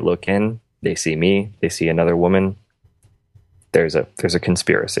by, they look in, they see me, they see another woman. There's a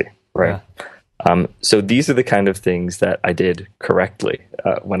conspiracy, right? Yeah. So these are the kind of things that I did correctly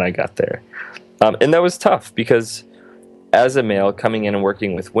when I got there. And that was tough, because as a male coming in and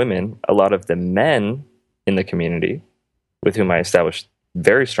working with women, a lot of the men in the community with whom I established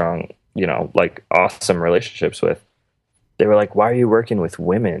very strong, awesome relationships with, they were like, why are you working with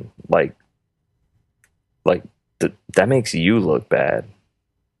women? That makes you look bad.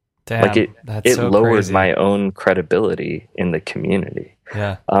 Damn, it so lowered crazy. my own credibility in the community.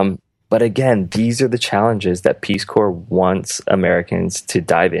 Yeah. But again, these are the challenges that Peace Corps wants Americans to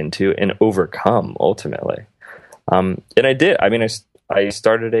dive into and overcome ultimately. And I did. I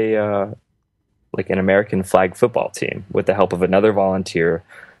started an American flag football team with the help of another volunteer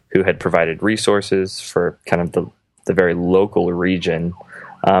who had provided resources for kind of the very local region.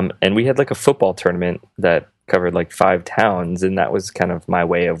 And we had like a football tournament that covered like 5 towns. And that was kind of my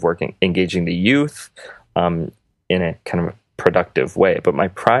way of engaging the youth in a kind of productive way. But my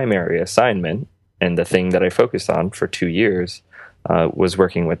primary assignment, and the thing that I focused on for 2 years, was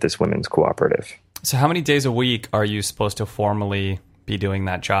working with this women's cooperative. So how many days a week are you supposed to formally be doing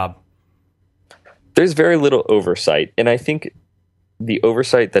that job? There's very little oversight. And I think the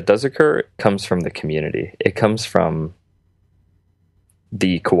oversight that does occur comes from the community. It comes from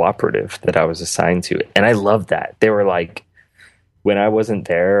the cooperative that I was assigned to. And I loved that. They were like, when I wasn't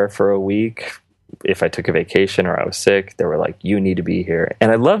there for a week, if I took a vacation or I was sick, they were like, you need to be here.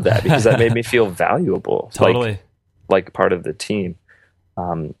 And I love that because that made me feel valuable. Totally. Like part of the team.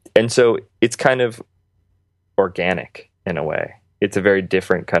 And so it's kind of organic in a way. It's a very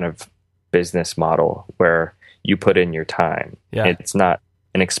different kind of business model where you put in your time. Yeah. It's not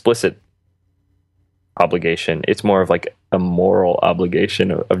an explicit obligation. It's more of like a moral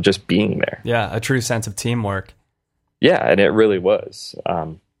obligation of just being there. Yeah, a true sense of teamwork. Yeah, and it really was.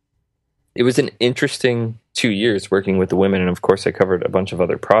 It was an interesting 2 years working with the women, and of course I covered a bunch of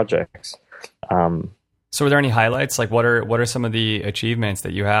other projects. So were there any highlights? Like what are some of the achievements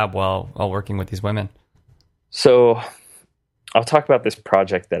that you have while working with these women? So I'll talk about this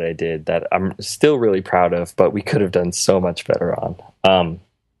project that I did that I'm still really proud of, but we could have done so much better on.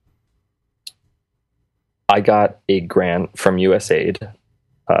 I got a grant from USAID,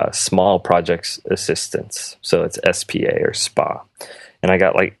 Small Projects Assistance. So it's SPA or SPA. And I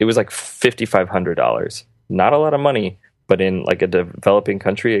got it was like $5,500. Not a lot of money, but in like a developing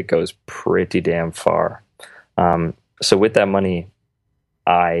country, it goes pretty damn far. So with that money,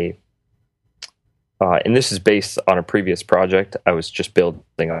 and this is based on a previous project, I was just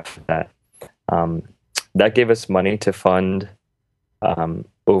building off of that. That gave us money to fund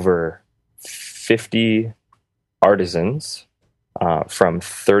over 50 artisans from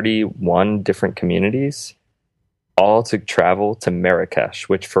 31 different communities, all to travel to Marrakesh,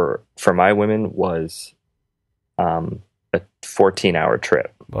 which for my women was a 14-hour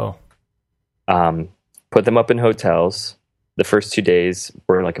trip. Whoa. Put them up in hotels. The first 2 days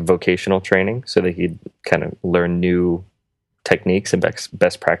were like a vocational training, so they could kind of learn new techniques and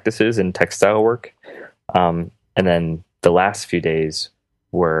best practices in textile work. And then the last few days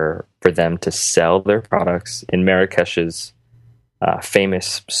were for them to sell their products in Marrakesh's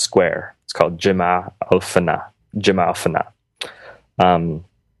famous square. It's called Jemaa Al Fana,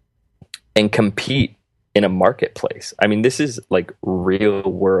 and compete in a marketplace. I mean, this is like real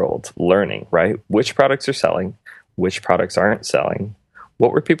world learning, right? Which products are selling, which products aren't selling,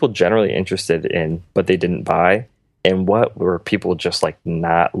 what were people generally interested in, but they didn't buy, and what were people just like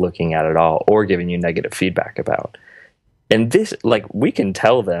not looking at all or giving you negative feedback about. And this, like, we can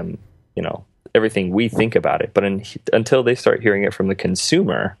tell them, everything we think about it, but until they start hearing it from the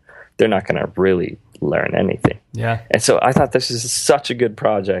consumer, they're not going to really learn anything. Yeah. And so I thought this is such a good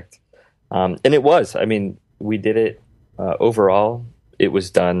project. And it was. I mean, we did it overall. It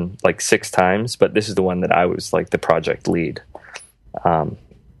was done like 6 times, but this is the one that I was like the project lead. And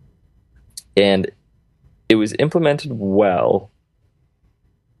it was implemented well,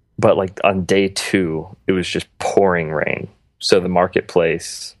 but like on day 2, it was just pouring rain. So the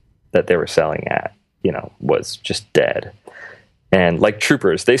marketplace that they were selling at, was just dead. And like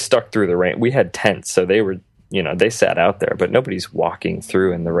troopers, they stuck through the rain. We had tents, so they were, they sat out there, but nobody's walking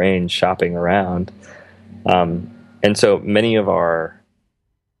through in the rain, shopping around. And so many of our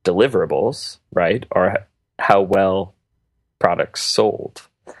deliverables, right, are how well products sold.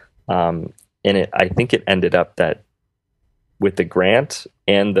 And I think it ended up that with the grant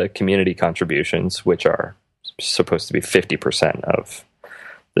and the community contributions, which are supposed to be 50% of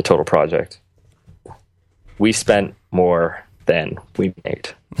the total project, we spent more than we made,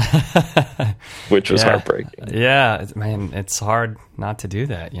 which was heartbreaking. Yeah, man, it's hard not to do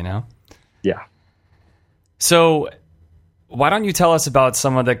that, Yeah. So why don't you tell us about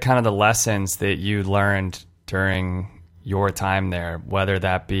some of the kind of the lessons that you learned during your time there, whether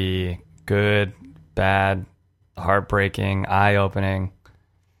that be good, bad, heartbreaking, eye-opening?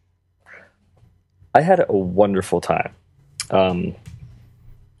 I had a wonderful time.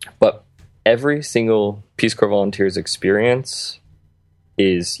 But every single Peace Corps volunteer's experience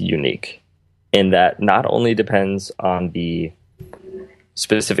is unique in that not only depends on the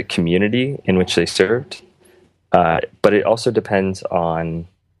specific community in which they served, but it also depends on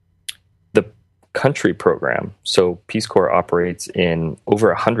the country program. So Peace Corps operates in over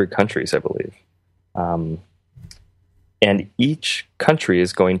 100 countries, I believe. And each country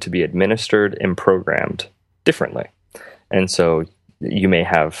is going to be administered and programmed differently. And so you may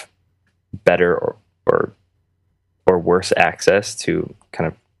have better or worse access to kind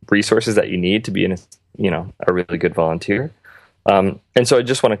of resources that you need to be a really good volunteer. And so I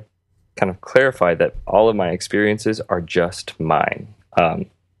just want to kind of clarify that all of my experiences are just mine. And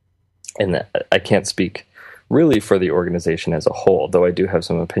that I can't speak really for the organization as a whole, though I do have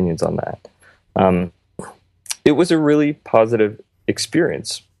some opinions on that. It was a really positive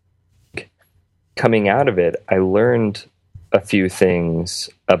experience. Coming out of it, I learned a few things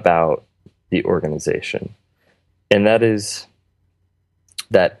about the organization. And that is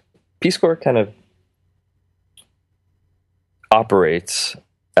that Peace Corps kind of operates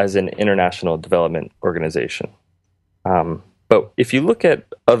as an international development organization. But if you look at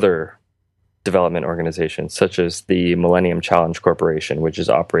other development organizations, such as the Millennium Challenge Corporation, which is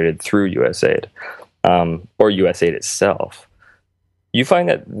operated through USAID, or USAID itself, you find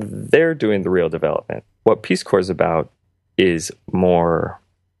that they're doing the real development. What Peace Corps is about is more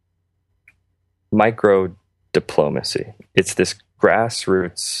micro diplomacy. It's this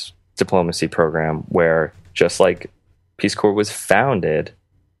grassroots diplomacy program where, just like Peace Corps was founded,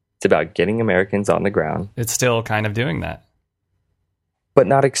 it's about getting Americans on the ground. It's still kind of doing that. But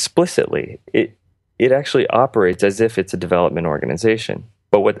not explicitly. It actually operates as if it's a development organization.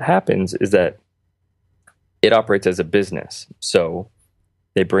 But what happens is that it operates as a business. So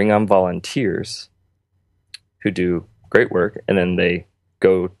they bring on volunteers who do great work, and then they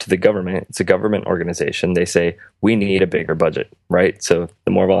go to the government. It's a government organization. They say, we need a bigger budget, right? So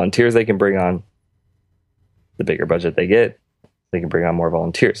the more volunteers they can bring on, the bigger budget they get, they can bring on more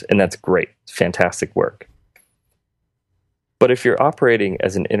volunteers. And that's great. It's fantastic work. But if you're operating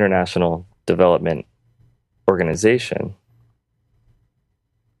as an international development organization,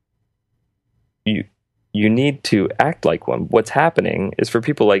 you need to act like one. What's happening is, for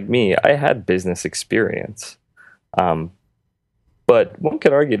people like me, I had business experience. But one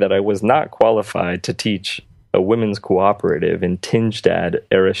could argue that I was not qualified to teach a women's cooperative in Tinjdad,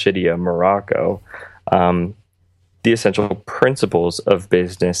 Arashidia, Morocco, the essential principles of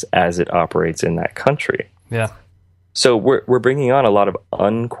business as it operates in that country. Yeah. So we're bringing on a lot of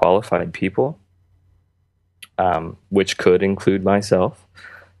unqualified people, which could include myself,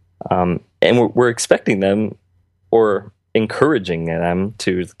 and we're expecting them or encouraging them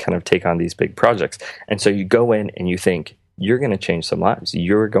to kind of take on these big projects. And so you go in and you think, you're going to change some lives.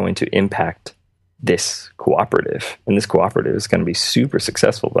 You're going to impact this cooperative, and this cooperative is going to be super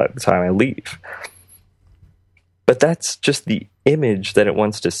successful by the time I leave. But that's just the image that it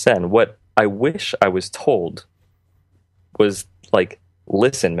wants to send. What I wish I was told was like,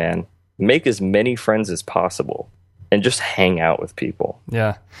 listen, man, make as many friends as possible and just hang out with people.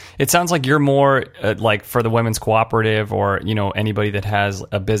 Yeah. It sounds like you're more like for the women's cooperative, or, you know, anybody that has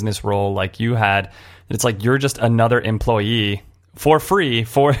a business role like you had. It's like you're just another employee for free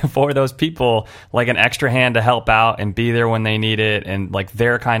for those people, like an extra hand to help out and be there when they need it. And like,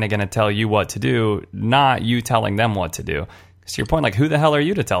 they're kind of going to tell you what to do, not you telling them what to do. To your point, like, who the hell are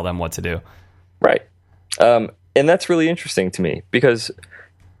you to tell them what to do? Right. And that's really interesting to me, because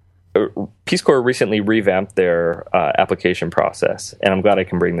Peace Corps recently revamped their application process, and I'm glad I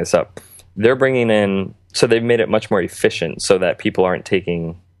can bring this up. They're bringing in, so they've made it much more efficient so that people aren't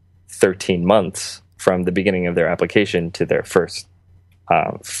taking 13 months from the beginning of their application to their first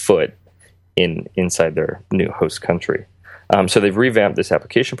foot inside their new host country. So they've revamped this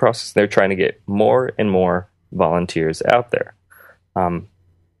application process. They're trying to get more and more volunteers out there.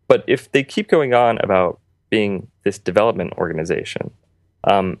 But if they keep going on about being this development organization,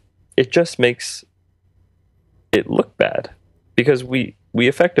 it just makes it look bad, because we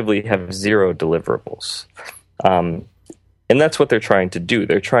effectively have zero deliverables. And that's what they're trying to do.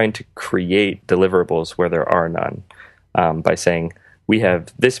 They're trying to create deliverables where there are none, by saying, we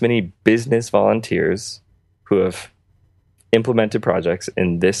have this many business volunteers who have implemented projects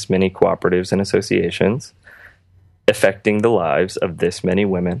in this many cooperatives and associations, affecting the lives of this many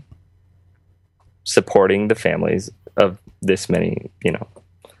women, supporting the families of this many, you know.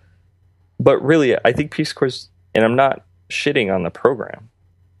 But really, I think Peace Corps, and I'm not shitting on the program,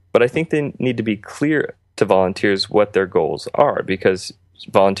 but I think they need to be clear to volunteers what their goals are, because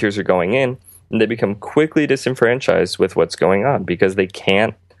volunteers are going in and they become quickly disenfranchised with what's going on, because they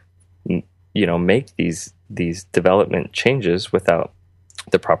can't, you know, make these development changes without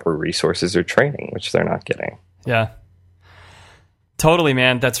the proper resources or training, which they're not getting. Yeah. Totally,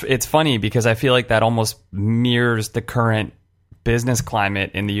 man. It's funny, because I feel like that almost mirrors the current business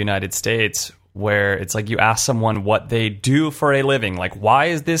climate in the United States, where it's like you ask someone what they do for a living. Like, why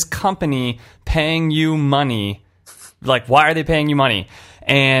is this company paying you money? Like, why are they paying you money?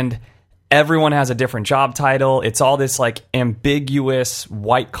 And everyone has a different job title. It's all this like ambiguous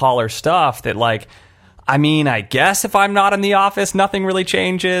white collar stuff that, like, I mean, I guess if I'm not in the office, nothing really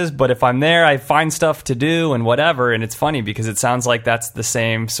changes. But if I'm there, I find stuff to do and whatever. And it's funny, because it sounds like that's the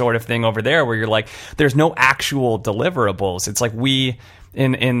same sort of thing over there, where you're like, there's no actual deliverables. It's like we,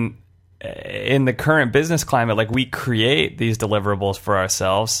 in the current business climate, like, we create these deliverables for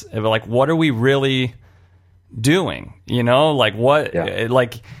ourselves. But like, what are we really doing? You know, like what,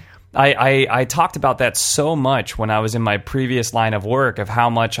 like I talked about that so much when I was in my previous line of work, of how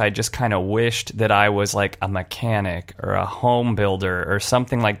much I just kind of wished that I was like a mechanic or a home builder or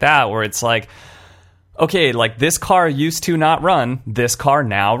something like that, where it's like, okay, like this car used to not run, this car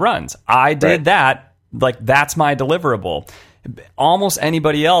now runs. I did that. Like, that's my deliverable. Almost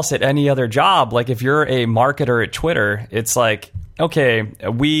anybody else at any other job, like if you're a marketer at Twitter, it's like, okay,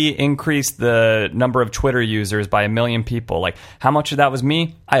 we increased the number of Twitter users by 1 million people. Like, how much of that was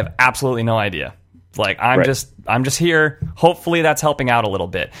me? I have absolutely no idea. Like, I'm just here. Hopefully that's helping out a little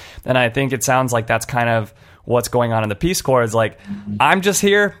bit. And I think it sounds like that's kind of what's going on in the Peace Corps, is like, I'm just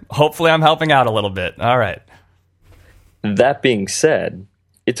here. Hopefully I'm helping out a little bit. All right. That being said,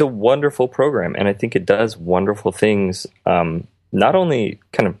 it's a wonderful program, and I think it does wonderful things, not only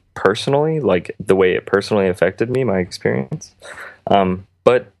kind of personally, like the way it personally affected me, my experience,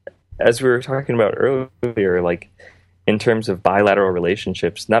 but as we were talking about earlier, like in terms of bilateral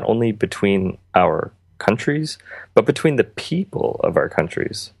relationships, not only between our countries, but between the people of our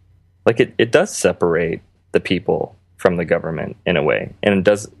countries. Like it does separate the people from the government in a way, and it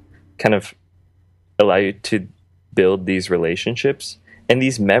does kind of allow you to build these relationships. And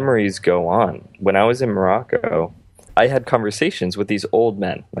these memories go on. When I was in Morocco, I had conversations with these old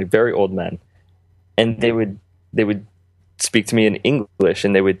men, like very old men, and they would speak to me in English,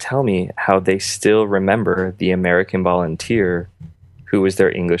 and they would tell me how they still remember the American volunteer who was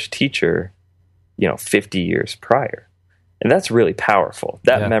their English teacher, 50 years prior. And that's really powerful.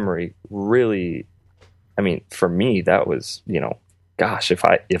 That memory really, I mean, for me, that was, gosh, if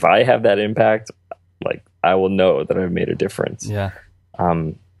I have that impact, like, I will know that I've made a difference. Yeah.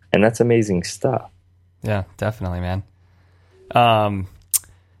 And that's amazing stuff. Yeah, definitely, man.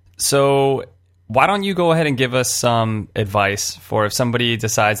 So why don't you go ahead and give us some advice for if somebody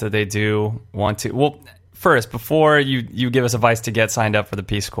decides that they do want to, well, first, before you give us advice to get signed up for the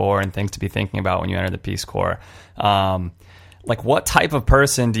Peace Corps and things to be thinking about when you enter the Peace Corps, like what type of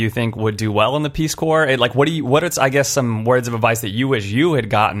person do you think would do well in the Peace Corps? Like, what is, I guess, some words of advice that you wish you had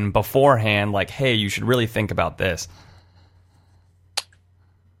gotten beforehand? Like, hey, you should really think about this.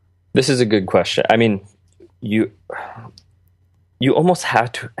 This is a good question. I mean, you almost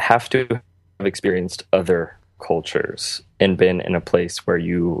have to have experienced other cultures and been in a place where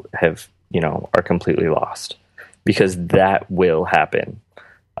you have, are completely lost, because that will happen.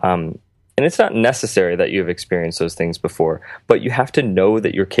 And it's not necessary that you have experienced those things before, but you have to know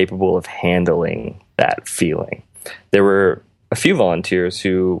that you're capable of handling that feeling. There were a few volunteers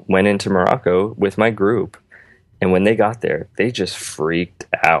who went into Morocco with my group, and when they got there, they just freaked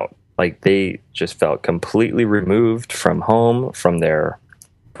out. Like, they just felt completely removed from home, from their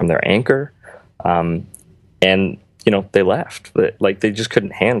anchor, and they left. Like, they just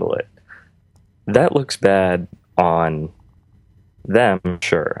couldn't handle it. That looks bad on them,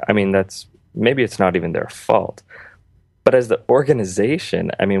 sure. I mean, maybe it's not even their fault. But as the organization,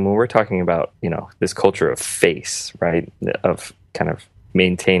 I mean, when we're talking about this culture of face, right, of kind of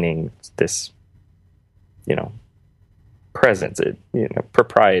maintaining this presence,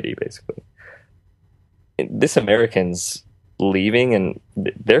 propriety, basically. This American's leaving, and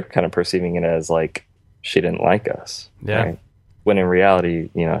they're kind of perceiving it as like, she didn't like us. Yeah. Right? When in reality,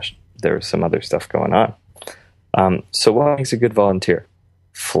 there was some other stuff going on. So what makes a good volunteer?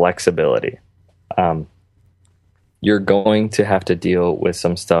 Flexibility. You're going to have to deal with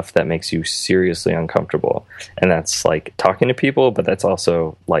some stuff that makes you seriously uncomfortable. And that's like talking to people, but that's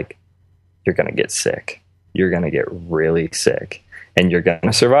also like, you're going to get sick. You're going to get really sick, and you're going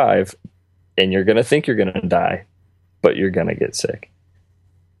to survive, and you're going to think you're going to die, but you're going to get sick.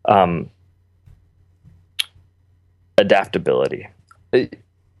 Adaptability.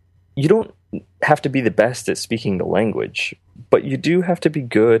 You don't have to be the best at speaking the language, but you do have to be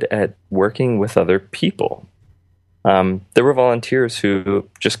good at working with other people. There were volunteers who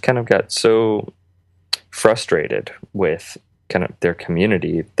just kind of got so frustrated with kind of their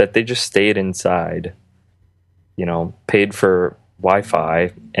community that they just stayed inside, paid for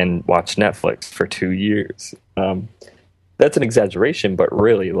Wi-Fi and watched Netflix for 2 years. That's an exaggeration, but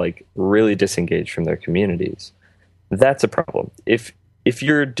really disengaged from their communities. That's a problem. If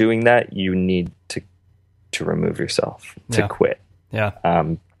you're doing that, you need to remove yourself, to quit. Yeah.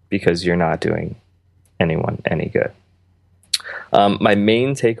 Because you're not doing anyone any good. My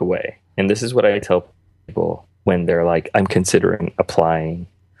main takeaway, and this is what I tell people when they're like, I'm considering applying,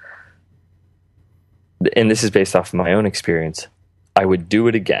 and this is based off of my own experience, I would do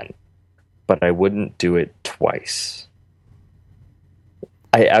it again, but I wouldn't do it twice.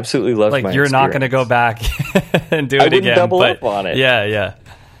 I absolutely love like my you're experience. not going to go back and do I it wouldn't again. double but up on it. Yeah.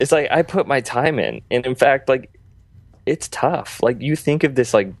 It's like I put my time in, and in fact, like, it's tough. Like, you think of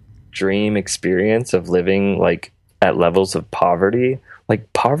this like extreme experience of living like at levels of poverty,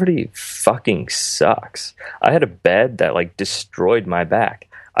 like poverty fucking sucks. I had a bed that like destroyed my back.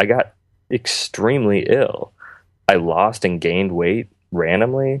 I got extremely ill. I lost and gained weight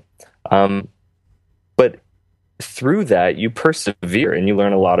randomly. But through that, you persevere and you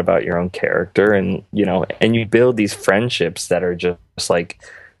learn a lot about your own character, and, you know, and you build these friendships that are just like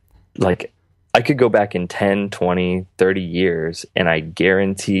I could go back in 10, 20, 30 years, and I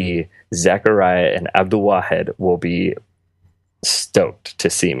guarantee Zachariah and Abdul Wahed will be stoked to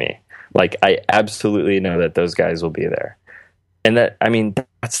see me. Like, I absolutely know that those guys will be there. And that, I mean,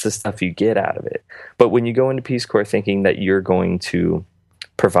 that's the stuff you get out of it. But when you go into Peace Corps thinking that you're going to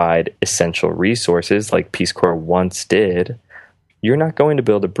provide essential resources like Peace Corps once did, you're not going to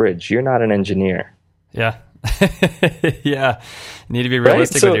build a bridge. You're not an engineer. Yeah. Yeah. You need to be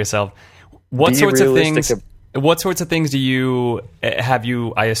realistic with yourself. What sorts of things do you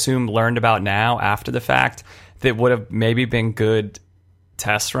I assume, learned about now after the fact that would have maybe been good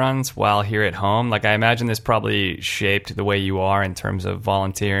test runs while here at home? Like, I imagine this probably shaped the way you are in terms of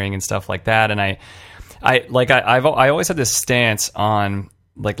volunteering and stuff like that. And I always had this stance on,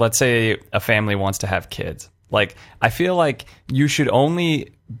 like, let's say a family wants to have kids. Like, I feel like you should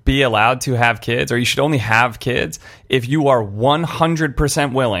only be allowed to have kids, or you should only have kids if you are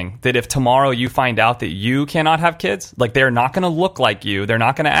 100% willing that if tomorrow you find out that you cannot have kids, like, they're not going to look like you, they're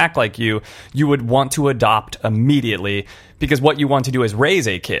not going to act like you would want to adopt immediately, because what you want to do is raise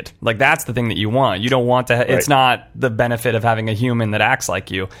a kid. Like, that's the thing that you want. You don't want to, it's not the benefit of having a human that acts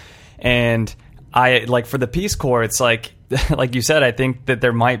like you. And I, like, for the Peace Corps, it's like you said, I think that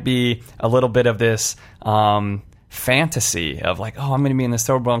there might be a little bit of this fantasy of like, oh, I'm going to be in this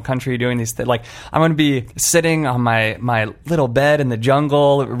third world country doing these things. Like, I'm going to be sitting on my little bed in the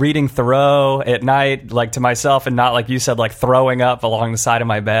jungle reading Thoreau at night, like, to myself, and not, like you said, like throwing up along the side of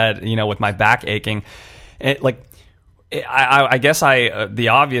my bed, you know, with my back aching. I guess the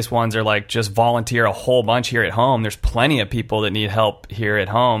obvious ones are like, just volunteer a whole bunch here at home. There's plenty of people that need help here at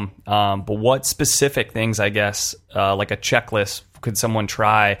home. But what specific things, I guess, like a checklist, could someone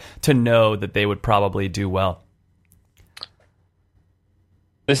try to know that they would probably do well?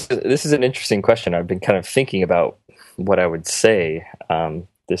 This is an interesting question. I've been kind of thinking about what I would say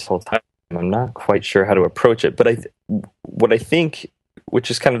this whole time. I'm not quite sure how to approach it, but what I think, which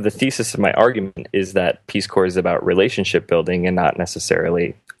is kind of the thesis of my argument, is that Peace Corps is about relationship building and not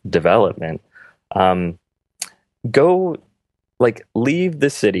necessarily development. Leave the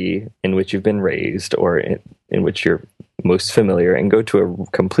city in which you've been raised, or in which you're most familiar, and go to a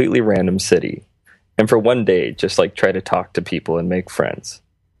completely random city. And for one day, just like try to talk to people and make friends.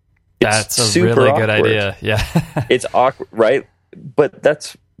 That's a really good idea. Yeah. It's awkward, right? But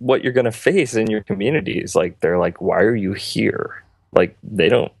that's what you're going to face in your communities. Like, they're like, why are you here? Like, you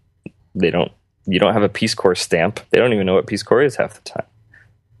don't have a Peace Corps stamp. They don't even know what Peace Corps is half the time.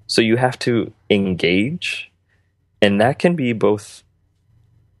 So you have to engage, and that can be both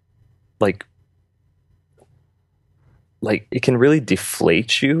like it can really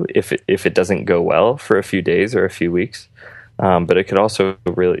deflate you if it doesn't go well for a few days or a few weeks. But it could also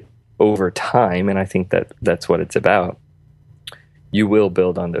really, over time, and I think that's what it's about, you will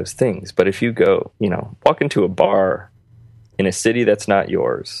build on those things. But if you go, walk into a bar in a city that's not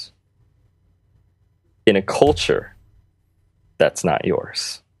yours, in a culture that's not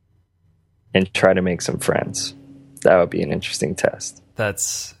yours, and try to make some friends, that would be an interesting test.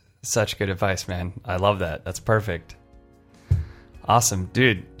 That's such good advice, man. I love that. That's perfect. Awesome.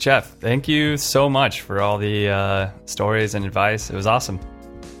 Dude, Jeff, thank you so much for all the stories and advice. It was awesome.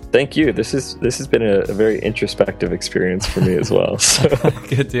 Thank you. This has been a very introspective experience for me as well. So.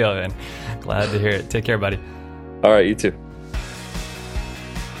 Good deal, man. Glad to hear it. Take care, buddy. All right, you too.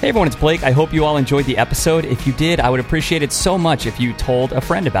 Hey everyone, it's Blake. I hope you all enjoyed the episode. If you did, I would appreciate it so much if you told a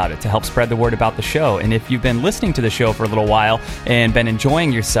friend about it to help spread the word about the show. And if you've been listening to the show for a little while and been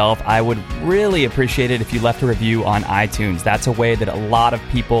enjoying yourself, I would really appreciate it if you left a review on iTunes. That's a way that a lot of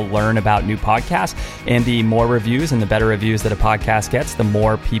people learn about new podcasts. And the more reviews and the better reviews that a podcast gets, the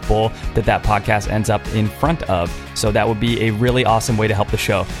more people that podcast ends up in front of. So that would be a really awesome way to help the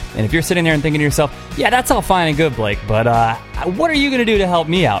show. And if you're sitting there and thinking to yourself, yeah, that's all fine and good, Blake, but what are you going to do to help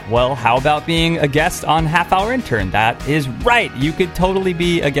me out? Well, how about being a guest on Half Hour Intern? That is right. You could totally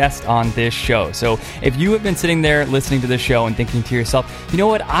be a guest on this show. So if you have been sitting there listening to this show and thinking to yourself, you know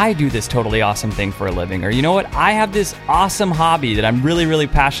what, I do this totally awesome thing for a living, or you know what, I have this awesome hobby that I'm really, really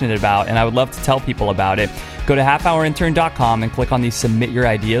passionate about, and I would love to tell people about it, go to halfhourintern.com and click on the Submit Your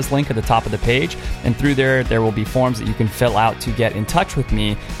Ideas link at the top of the page. And through there will be forms that you can fill out to get in touch with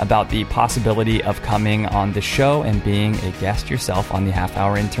me about the possibility of coming on the show and being a guest yourself on the Half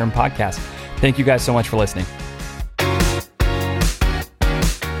Hour Intern podcast. Thank you guys so much for listening.